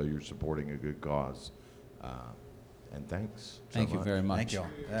Friends, so you're supporting a good cause. And thanks. Thank you very much. Thank y'all.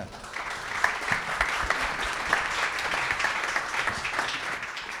 Yeah.